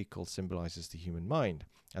his vehicle, symbolizes the human mind,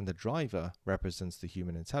 and the driver represents the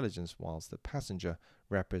human intelligence, whilst the passenger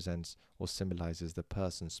represents or symbolizes the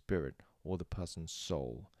person's spirit or the person's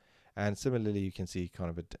soul. And similarly, you can see kind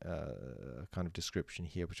of a kind of description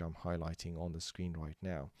here, which I'm highlighting on the screen right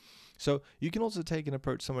now. So you can also take an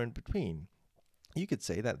approach somewhere in between. You could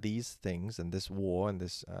say that these things and this war and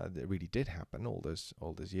this that really did happen all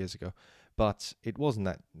those years ago, but it wasn't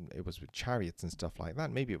that it was with chariots and stuff like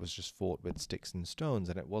that. Maybe it was just fought with sticks and stones,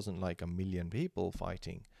 and it wasn't like 1 million people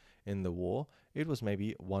fighting in the war. It was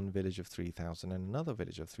maybe one village of 3,000 and another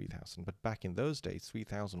village of 3,000. But back in those days,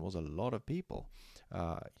 3,000 was a lot of people.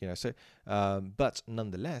 But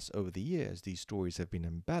nonetheless, over the years, these stories have been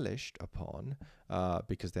embellished upon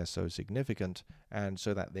because they're so significant, and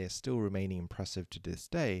so that they're still remaining impressive to this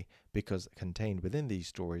day, because contained within these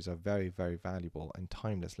stories are very, very valuable and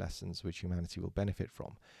timeless lessons which humanity will benefit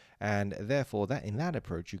from. And therefore, that in that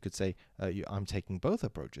approach, you could say, I'm taking both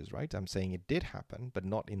approaches, right? I'm saying it did happen, but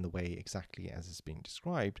not in the way exactly as it's being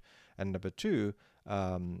described. And number two,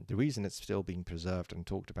 the reason it's still being preserved and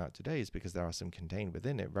talked about today is because there are some contained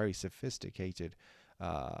within it very sophisticated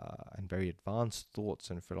and very advanced thoughts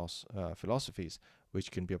and philosophies, which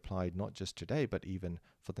can be applied not just today, but even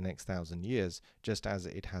for the next 1,000 years, just as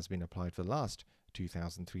it has been applied for the last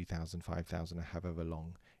 2,000, 3,000, 5,000, or however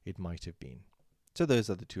long it might have been. So those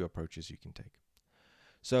are the two approaches you can take.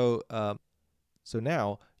 So, so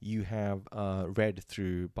now you have read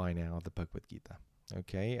through by now the Bhagavad Gita,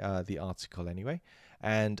 okay, the article anyway.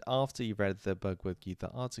 And after you've read the Bhagavad Gita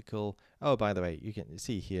article, oh, by the way, you can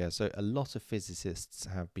see here, so a lot of physicists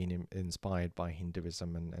have been inspired by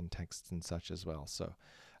Hinduism and texts and such as well. So,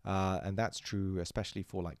 and that's true, especially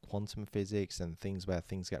for like quantum physics and things where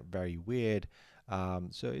things get very weird.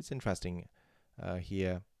 So it's interesting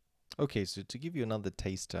here. Okay, so to give you another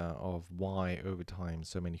taster of why over time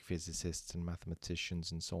so many physicists and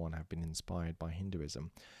mathematicians and so on have been inspired by Hinduism,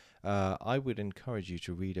 I would encourage you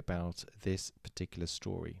to read about this particular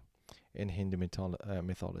story in Hindu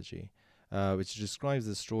mythology, which describes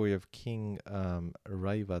the story of King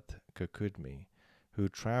Raivat Kakudmi, who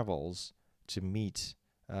travels to meet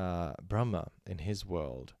Brahma in his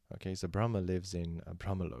world. Okay, so Brahma lives in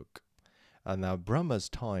Brahmalok. Now Brahma's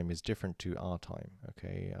time is different to our time.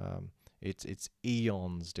 Okay, it's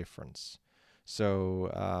eons difference.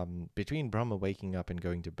 So between Brahma waking up and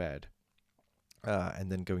going to bed,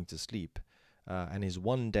 and then going to sleep, and his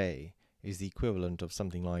one day is the equivalent of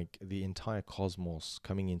something like the entire cosmos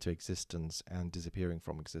coming into existence and disappearing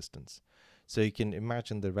from existence. So you can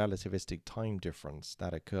imagine the relativistic time difference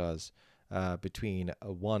that occurs between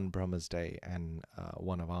one Brahma's day and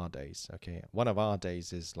one of our days. Okay, one of our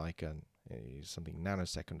days is like something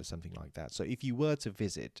nanosecond or something like that. So if you were to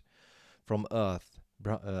visit from Earth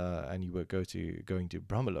and you were going to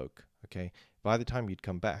Brahmalok, okay, by the time you'd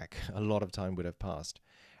come back, a lot of time would have passed.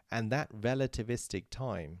 And that relativistic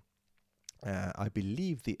time, I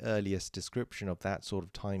believe the earliest description of that sort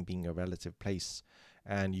of time being a relative place,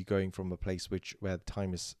 and you going from a place where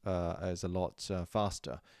time is a lot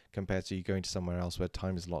faster compared to you going to somewhere else where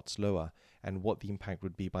time is a lot slower, and what the impact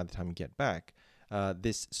would be by the time you get back.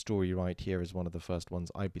 This story right here is one of the first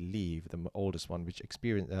ones, I believe, the oldest one, which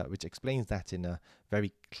explains that in a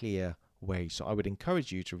very clear way. So I would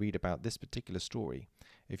encourage you to read about this particular story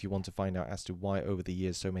if you want to find out as to why over the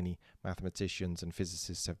years so many mathematicians and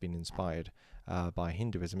physicists have been inspired by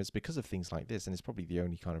Hinduism. It's because of things like this, and it's probably the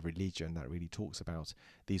only kind of religion that really talks about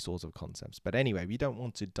these sorts of concepts. But anyway, we don't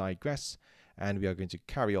want to digress, and we are going to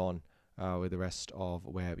carry on with the rest of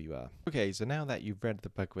where we were. Okay, so now that you've read the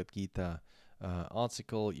Bhagavad Gita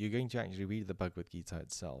article, you're going to actually read the Bhagavad Gita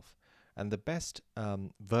itself. And the best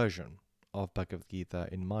version of Bhagavad Gita,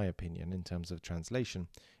 in my opinion, in terms of translation,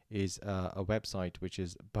 is a website which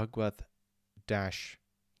is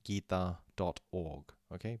bhagavad-gita.org.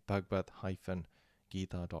 Okay,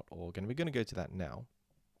 bhagavad-gita.org. And we're going to go to that now.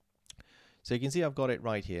 So you can see I've got it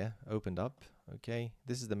right here, opened up. Okay,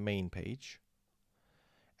 this is the main page.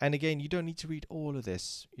 And again, you don't need to read all of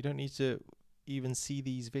this. You don't need to even see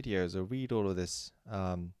these videos or read all of this.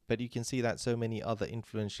 But you can see that so many other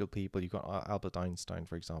influential people, you've got Albert Einstein,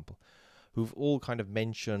 for example, who've all kind of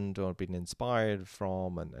mentioned or been inspired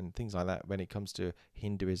from and things like that when it comes to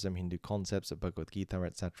Hinduism, Hindu concepts of Bhagavad Gita,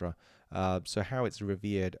 etc. So how it's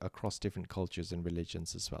revered across different cultures and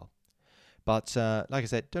religions as well. But like I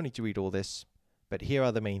said, don't need to read all this. But here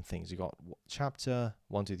are the main things. You've got chapter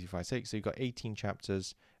 1, 2, 3, 5, 6. So you've got 18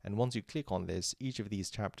 chapters. And once you click on this, each of these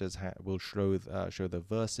chapters will show the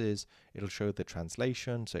verses. It'll show the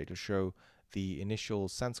translation. So it'll show the initial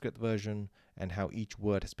Sanskrit version and how each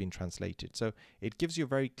word has been translated. So it gives you a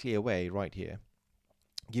very clear way right here.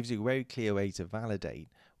 It gives you a very clear way to validate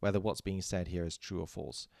whether what's being said here is true or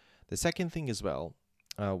false. The second thing as well,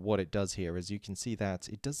 what it does here is you can see that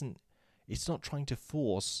it's not trying to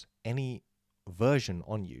force any version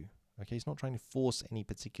on you. Okay, it's not trying to force any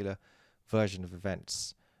particular version of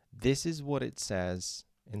events. This is what it says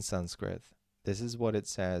in Sanskrit. This is what it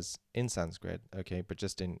says in Sanskrit, okay, but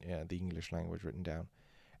just in the English language written down.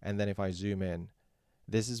 And then if I zoom in,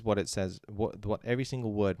 this is what it says, what every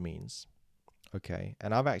single word means, okay.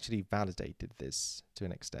 And I've actually validated this to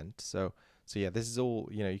an extent. So yeah, this is all,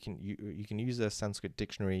 you can use a Sanskrit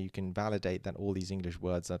dictionary. You can validate that all these English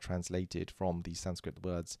words are translated from these Sanskrit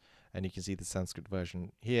words, and you can see the Sanskrit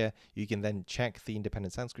version here. You can then check the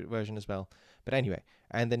independent Sanskrit version as well. But anyway,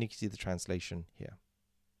 and then you can see the translation here,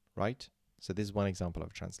 right? So this is one example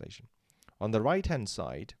of translation. On the right-hand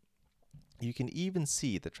side, you can even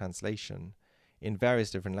see the translation in various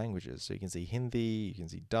different languages. So you can see Hindi, you can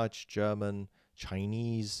see Dutch, German,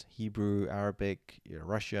 Chinese, Hebrew, Arabic,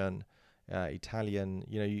 Russian, Italian,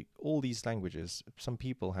 all these languages. Some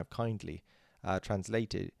people have kindly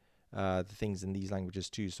translated the things in these languages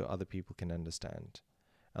too, so other people can understand.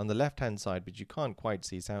 On the left-hand side, which you can't quite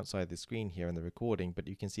see, it's outside the screen here in the recording, but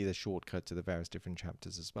you can see the shortcut to the various different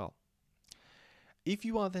chapters as well. If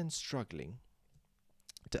you are then struggling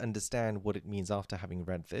to understand what it means after having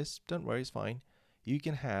read this, don't worry, it's fine. You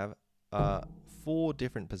can have 4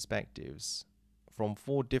 different perspectives from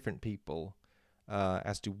 4 different people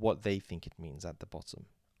as to what they think it means at the bottom.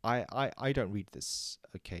 I don't read this,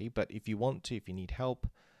 okay, but if you want to, if you need help,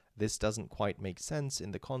 this doesn't quite make sense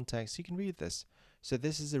in the context, you can read this. So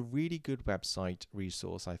this is a really good website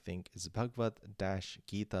resource, I think. It's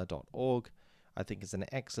bhagavad-gita.org. I think it's an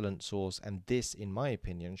excellent source, and this, in my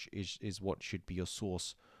opinion, is what should be your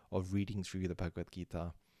source of reading through the Bhagavad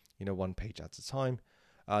Gita, you know, 1 page at a time.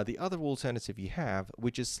 The other alternative you have,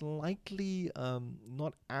 which is slightly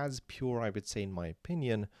not as pure, I would say, in my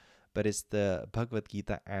opinion, but it's the Bhagavad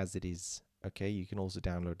Gita as it is. Okay, you can also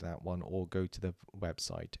download that one or go to the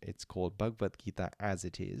website. It's called Bhagavad Gita as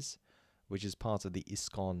it is, which is part of the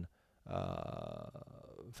ISKCON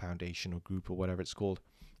foundation or group or whatever it's called.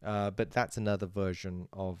 But that's another version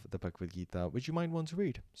of the Bhagavad Gita, which you might want to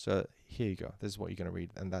read. So here you go. This is what you're going to read,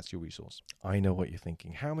 and that's your resource. I know what you're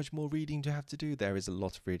thinking. How much more reading do you have to do? There is a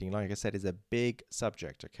lot of reading. Like I said, it's a big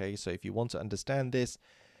subject, okay? So if you want to understand this,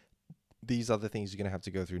 these are the things you're going to have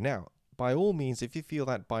to go through. Now, by all means, if you feel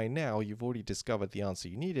that by now you've already discovered the answer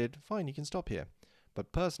you needed, fine, you can stop here.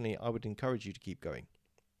 But personally, I would encourage you to keep going.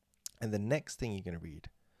 And the next thing you're going to read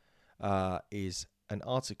is an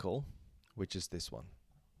article, which is this one.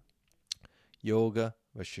 Yoga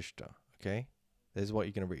Vashishta, okay? This is what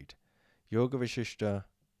you're going to read. Yoga Vashishta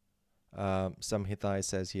Samhita, it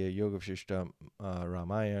says here, Yoga Vashishta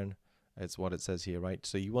Ramayana. It's what it says here, right?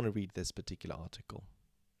 So you want to read this particular article.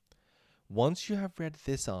 Once you have read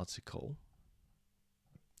this article,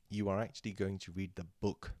 you are actually going to read the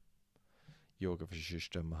book, Yoga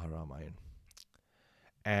Vashishta Maharamayana.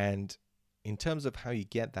 And in terms of how you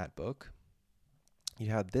get that book,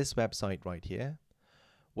 you have this website right here.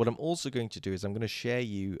 What I'm also going to do is I'm going to share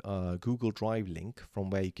you a Google Drive link from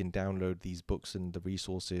where you can download these books and the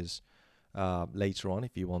resources later on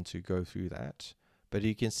if you want to go through that. But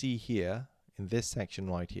you can see here in this section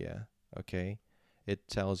right here, okay, it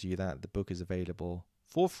tells you that the book is available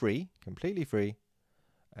for free, completely free,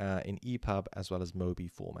 in EPUB as well as Mobi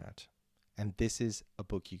format. And this is a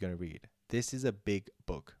book you're going to read. This is a big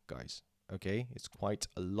book, guys, okay? It's quite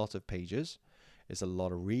a lot of pages. It's a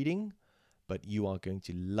lot of reading, but you are going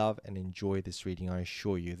to love and enjoy this reading, I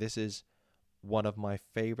assure you. This is one of my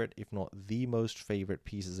favorite, if not the most favorite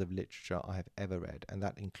pieces of literature I have ever read. And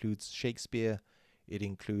that includes Shakespeare. It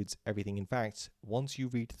includes everything. In fact, once you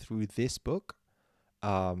read through this book,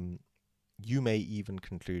 you may even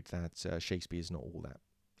conclude that Shakespeare is not all that,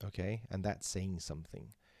 okay? And that's saying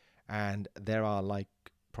something. And there are like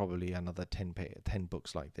probably another 10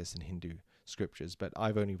 books like this in Hindu scriptures, but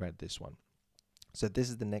I've only read this one. So this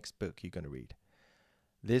is the next book you're going to read.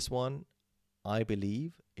 This one, I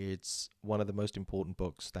believe, it's one of the most important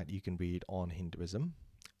books that you can read on Hinduism,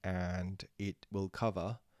 and it will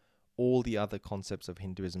cover all the other concepts of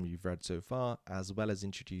Hinduism you've read so far, as well as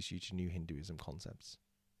introduce you to new Hinduism concepts.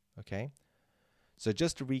 Okay? So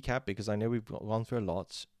just to recap, because I know we've gone through a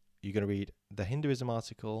lot, you're going to read the Hinduism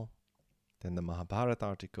article, then the Mahabharata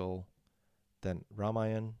article, then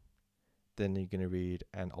Ramayana, then you're going to read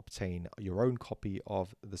and obtain your own copy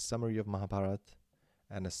of the summary of Mahabharata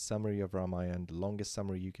and a summary of Ramayana, the longest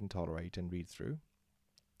summary you can tolerate and read through.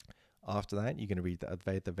 After that, you're going to read the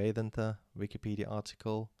Advaita Vedanta Wikipedia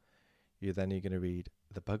article. You're going to read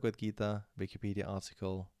the Bhagavad Gita Wikipedia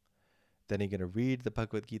article. Then you're going to read the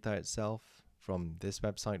Bhagavad Gita itself from this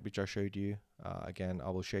website, which I showed you. Again,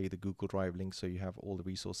 I will show you the Google Drive link so you have all the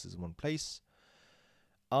resources in one place.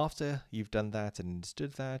 After you've done that and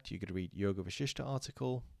understood that, you're going to read Yoga Vashishta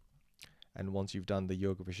article. And once you've done the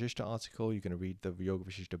Yoga Vashishta article, you're going to read the Yoga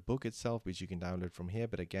Vashishta book itself, which you can download from here.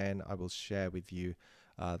 But again, I will share with you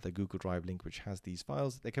the Google Drive link, which has these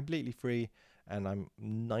files. They're completely free. And I'm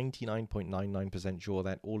 99.99% sure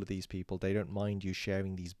that all of these people, they don't mind you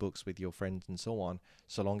sharing these books with your friends and so on,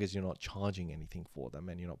 so long as you're not charging anything for them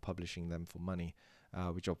and you're not publishing them for money,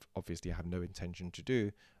 which obviously I have no intention to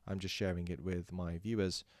do. I'm just sharing it with my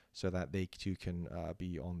viewers so that they too can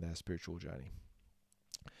be on their spiritual journey.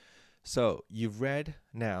 So you've read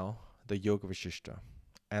now the Yoga Vashishta,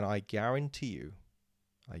 and I guarantee you,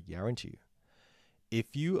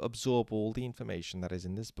 if you absorb all the information that is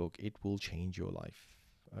in this book, it will change your life,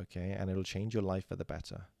 okay? And it'll change your life for the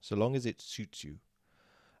better, so long as it suits you.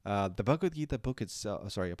 The Bhagavad Gita book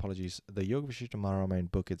itself, the Yoga Vashishta Maharamayana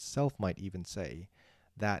book itself might even say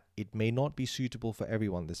that it may not be suitable for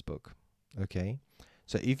everyone, this book, okay?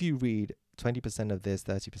 So if you read 20% of this,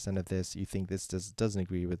 30% of this, you think this doesn't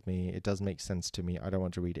agree with me, it doesn't make sense to me, I don't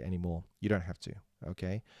want to read it anymore. You don't have to,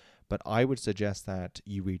 okay? But I would suggest that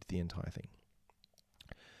you read the entire thing.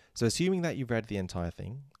 So assuming that you've read the entire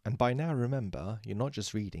thing, and by now remember, you're not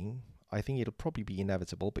just reading, I think it'll probably be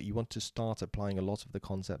inevitable, but you want to start applying a lot of the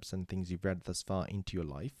concepts and things you've read thus far into your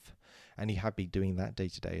life. And you have been doing that day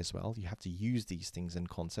to day as well. You have to use these things and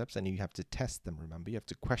concepts, and you have to test them, remember. You have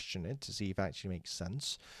to question it to see if it actually makes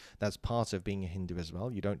sense. That's part of being a Hindu as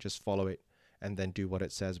well. You don't just follow it and then do what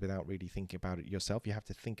it says without really thinking about it yourself. You have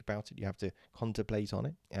to think about it. You have to contemplate on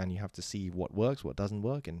it, and you have to see what works, what doesn't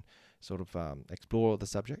work, and sort of explore the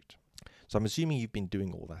subject. So I'm assuming you've been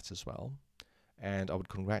doing all that as well. And I would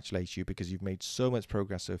congratulate you because you've made so much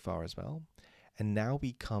progress so far as well. And now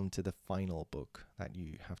we come to the final book that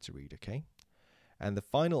you have to read, okay? And the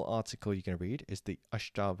final article you're going to read is the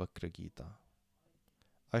Ashtavakra Gita.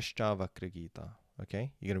 Ashtavakra Gita,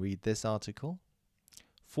 okay? You're going to read this article.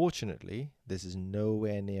 Fortunately, this is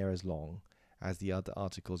nowhere near as long as the other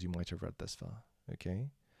articles you might have read thus far, okay?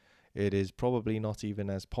 It is probably not even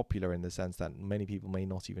as popular in the sense that many people may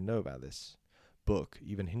not even know about this book,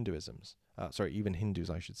 even even Hindus,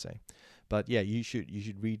 I should say. But yeah, you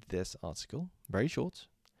should read this article, very short.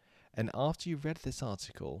 And after you've read this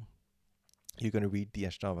article, you're going to read the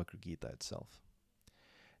Ashtavakra Gita itself.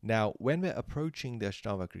 Now, when we're approaching the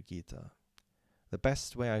Ashtavakra Gita, the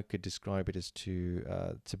best way I could describe it is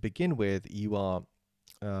to begin with, you are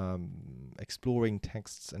exploring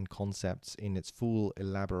texts and concepts in its full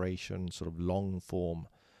elaboration, sort of long form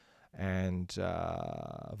and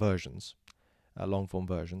versions. Long form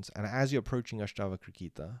versions, and as you're approaching Ashtavakra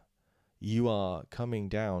Gita, you are coming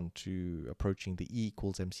down to approaching the E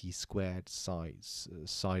equals MC squared side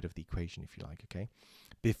of the equation, if you like, okay?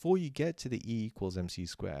 Before you get to the E equals MC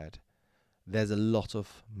squared, there's a lot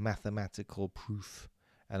of mathematical proof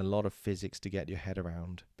and a lot of physics to get your head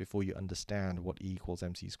around before you understand what E equals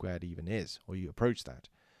MC squared even is, or you approach that.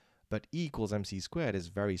 But E equals MC squared is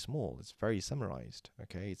very small. It's very summarized.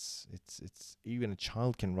 Okay, it's even a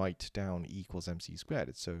child can write down E equals MC squared.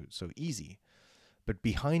 It's so easy. But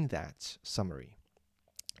behind that summary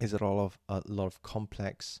is a lot of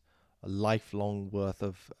complex, lifelong worth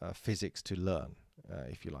of physics to learn,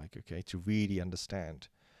 if you like. Okay, to really understand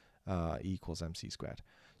E equals MC squared.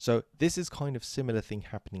 So this is kind of similar thing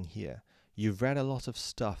happening here. You've read a lot of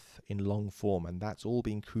stuff in long form, and that's all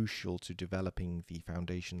been crucial to developing the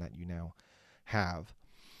foundation that you now have.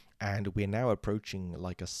 And we're now approaching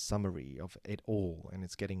like a summary of it all, and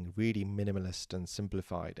it's getting really minimalist and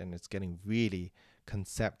simplified, and it's getting really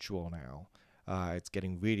conceptual now. It's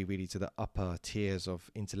getting really, really to the upper tiers of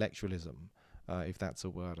intellectualism, if that's a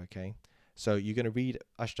word, okay? So you're going to read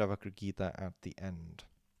Ashtavakra Gita at the end.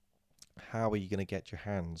 How are you going to get your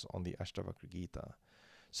hands on the Ashtavakra Gita?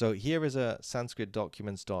 So here is a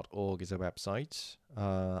sanskritdocuments.org is a website.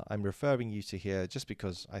 I'm referring you to here just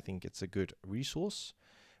because I think it's a good resource.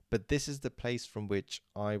 But this is the place from which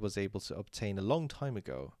I was able to obtain a long time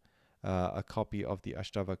ago a copy of the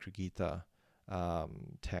Ashtavakra Gita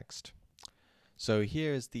text. So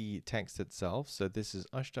here is the text itself. So this is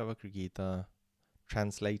Ashtavakra Gita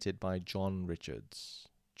translated by John Richards.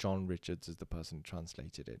 John Richards is the person who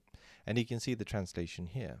translated it. And you can see the translation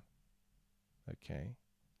here. Okay.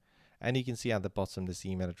 And you can see at the bottom this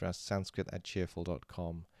email address,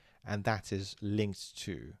 sanskrit@cheerful.com. And that is linked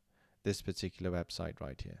to this particular website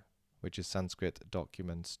right here, which is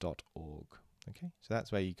sanskritdocuments.org. Okay, so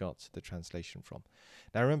that's where you got the translation from.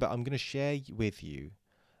 Now remember, I'm going to share with you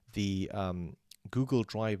the Google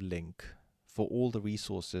Drive link for all the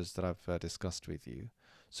resources that I've discussed with you.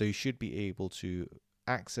 So you should be able to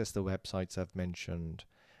access the websites I've mentioned,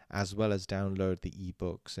 as well as download the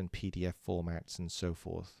ebooks and PDF formats and so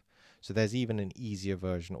forth. So there's even an easier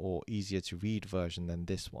version or easier to read version than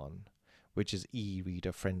this one, which is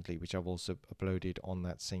e-reader friendly, which I've also uploaded on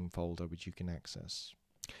that same folder, which you can access.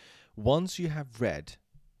 Once you have read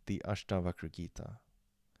the Ashtavakra Gita,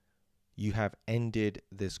 you have ended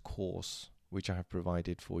this course, which I have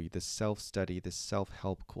provided for you, this self-study, this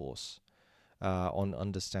self-help course on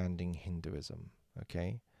understanding Hinduism,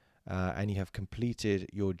 okay? And you have completed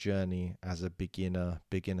your journey as a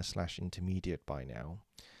beginner/intermediate by now.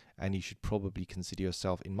 And you should probably consider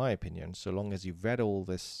yourself, in my opinion, so long as you've read all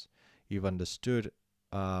this, you've understood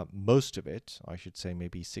most of it, I should say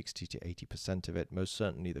maybe 60 to 80% of it, most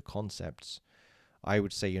certainly the concepts, I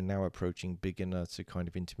would say you're now approaching beginner to kind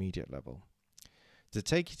of intermediate level. To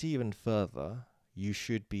take it even further, you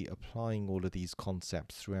should be applying all of these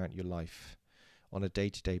concepts throughout your life on a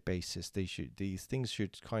day-to-day basis. These things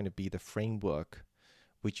should kind of be the framework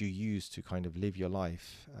which you use to kind of live your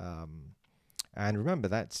life And remember,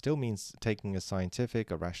 that still means taking a scientific,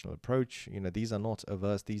 a rational approach. These are not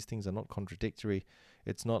averse, these things are not contradictory.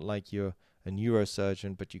 It's not like you're a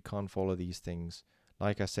neurosurgeon, but you can't follow these things.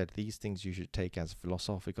 Like I said, these things you should take as a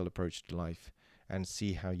philosophical approach to life and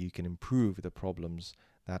see how you can improve the problems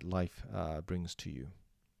that life brings to you.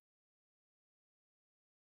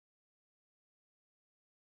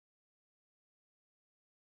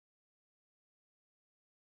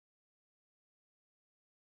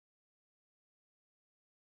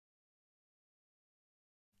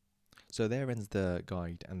 So there ends the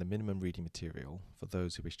guide and the minimum reading material for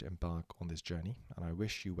those who wish to embark on this journey. And I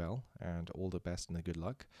wish you well and all the best and the good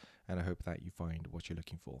luck. And I hope that you find what you're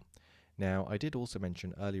looking for. Now, I did also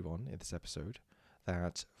mention earlier on in this episode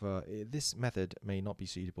that this method may not be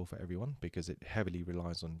suitable for everyone because it heavily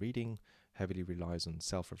relies on reading, heavily relies on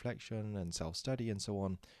self-reflection and self-study and so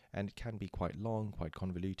on. And it can be quite long, quite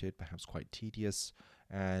convoluted, perhaps quite tedious.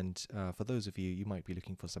 And for those of you, you might be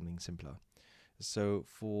looking for something simpler. So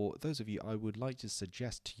for those of you, I would like to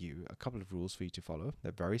suggest to you a couple of rules for you to follow.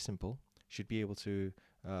 They're very simple, should be able to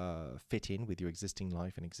fit in with your existing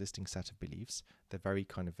life and existing set of beliefs. They're very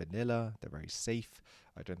kind of vanilla, they're very safe.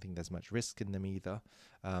 I don't think there's much risk in them either.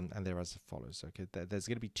 And they're as follows. Okay, there's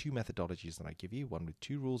going to be two methodologies that I give you, one with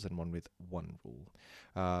 2 rules and one with 1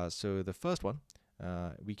 rule. So the first one,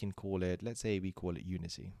 we can call it, let's say we call it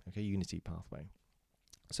unity, okay, unity pathway.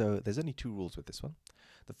 So there's only 2 rules with this one.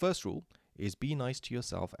 The first rule is be nice to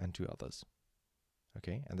yourself and to others.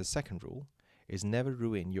 Okay, and the second rule is never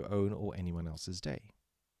ruin your own or anyone else's day.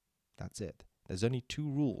 That's it. There's only 2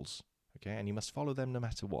 rules, okay, and you must follow them no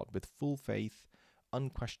matter what, with full faith,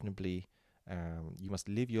 unquestionably. You must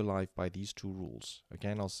live your life by these 2 rules.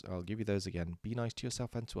 Again, I'll give you those again. Be nice to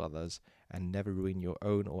yourself and to others, and never ruin your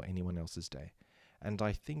own or anyone else's day. And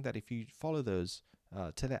I think that if you follow those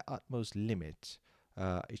to their utmost limit,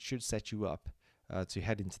 it should set you up to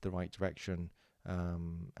head into the right direction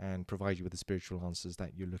and provide you with the spiritual answers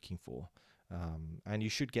that you're looking for. And you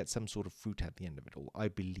should get some sort of fruit at the end of it all, I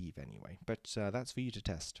believe anyway. But that's for you to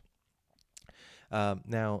test.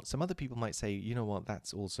 Now, some other people might say, you know what,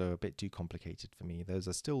 that's also a bit too complicated for me. Those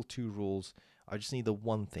are still 2 rules. I just need the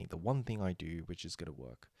one thing I do, which is going to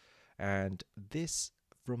work. And this,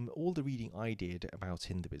 from all the reading I did about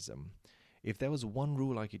Hinduism, if there was one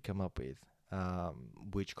rule I could come up with,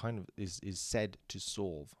 which kind of is said to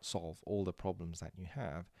solve all the problems that you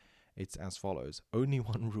have, it's as follows. Only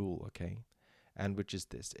one rule, okay? And which is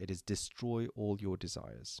this. It is destroy all your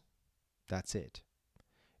desires. That's it.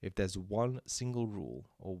 If there's one single rule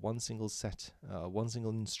or one single set, one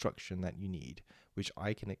single instruction that you need, which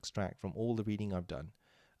I can extract from all the reading I've done,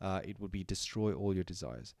 it would be destroy all your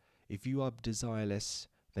desires. If you are desireless,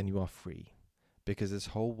 then you are free, because this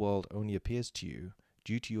whole world only appears to you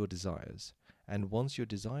due to your desires. And once your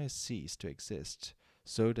desires cease to exist,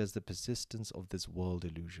 so does the persistence of this world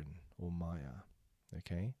illusion, or Maya.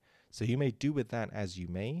 Okay? So you may do with that as you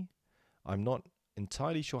may. I'm not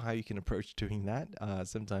entirely sure how you can approach doing that.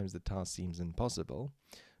 Sometimes the task seems impossible.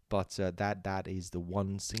 But that is the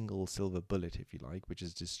one single silver bullet, if you like, which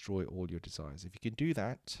is destroy all your desires. If you can do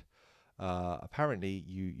that, apparently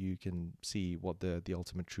you can see what the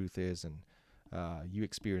ultimate truth is, and you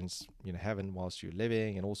experience heaven whilst you're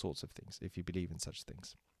living and all sorts of things if you believe in such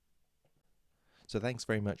things. So thanks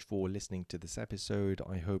very much for listening to this episode.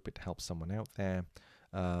 I hope it helps someone out there.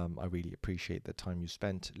 I really appreciate the time you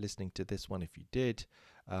spent listening to this one. If you did,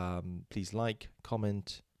 please like,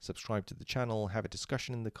 comment, subscribe to the channel, have a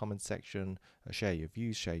discussion in the comment section, share your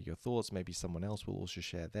views, share your thoughts. Maybe someone else will also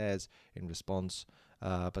share theirs in response.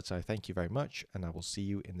 But I thank you very much, and I will see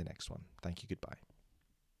you in the next one. Thank you. Goodbye.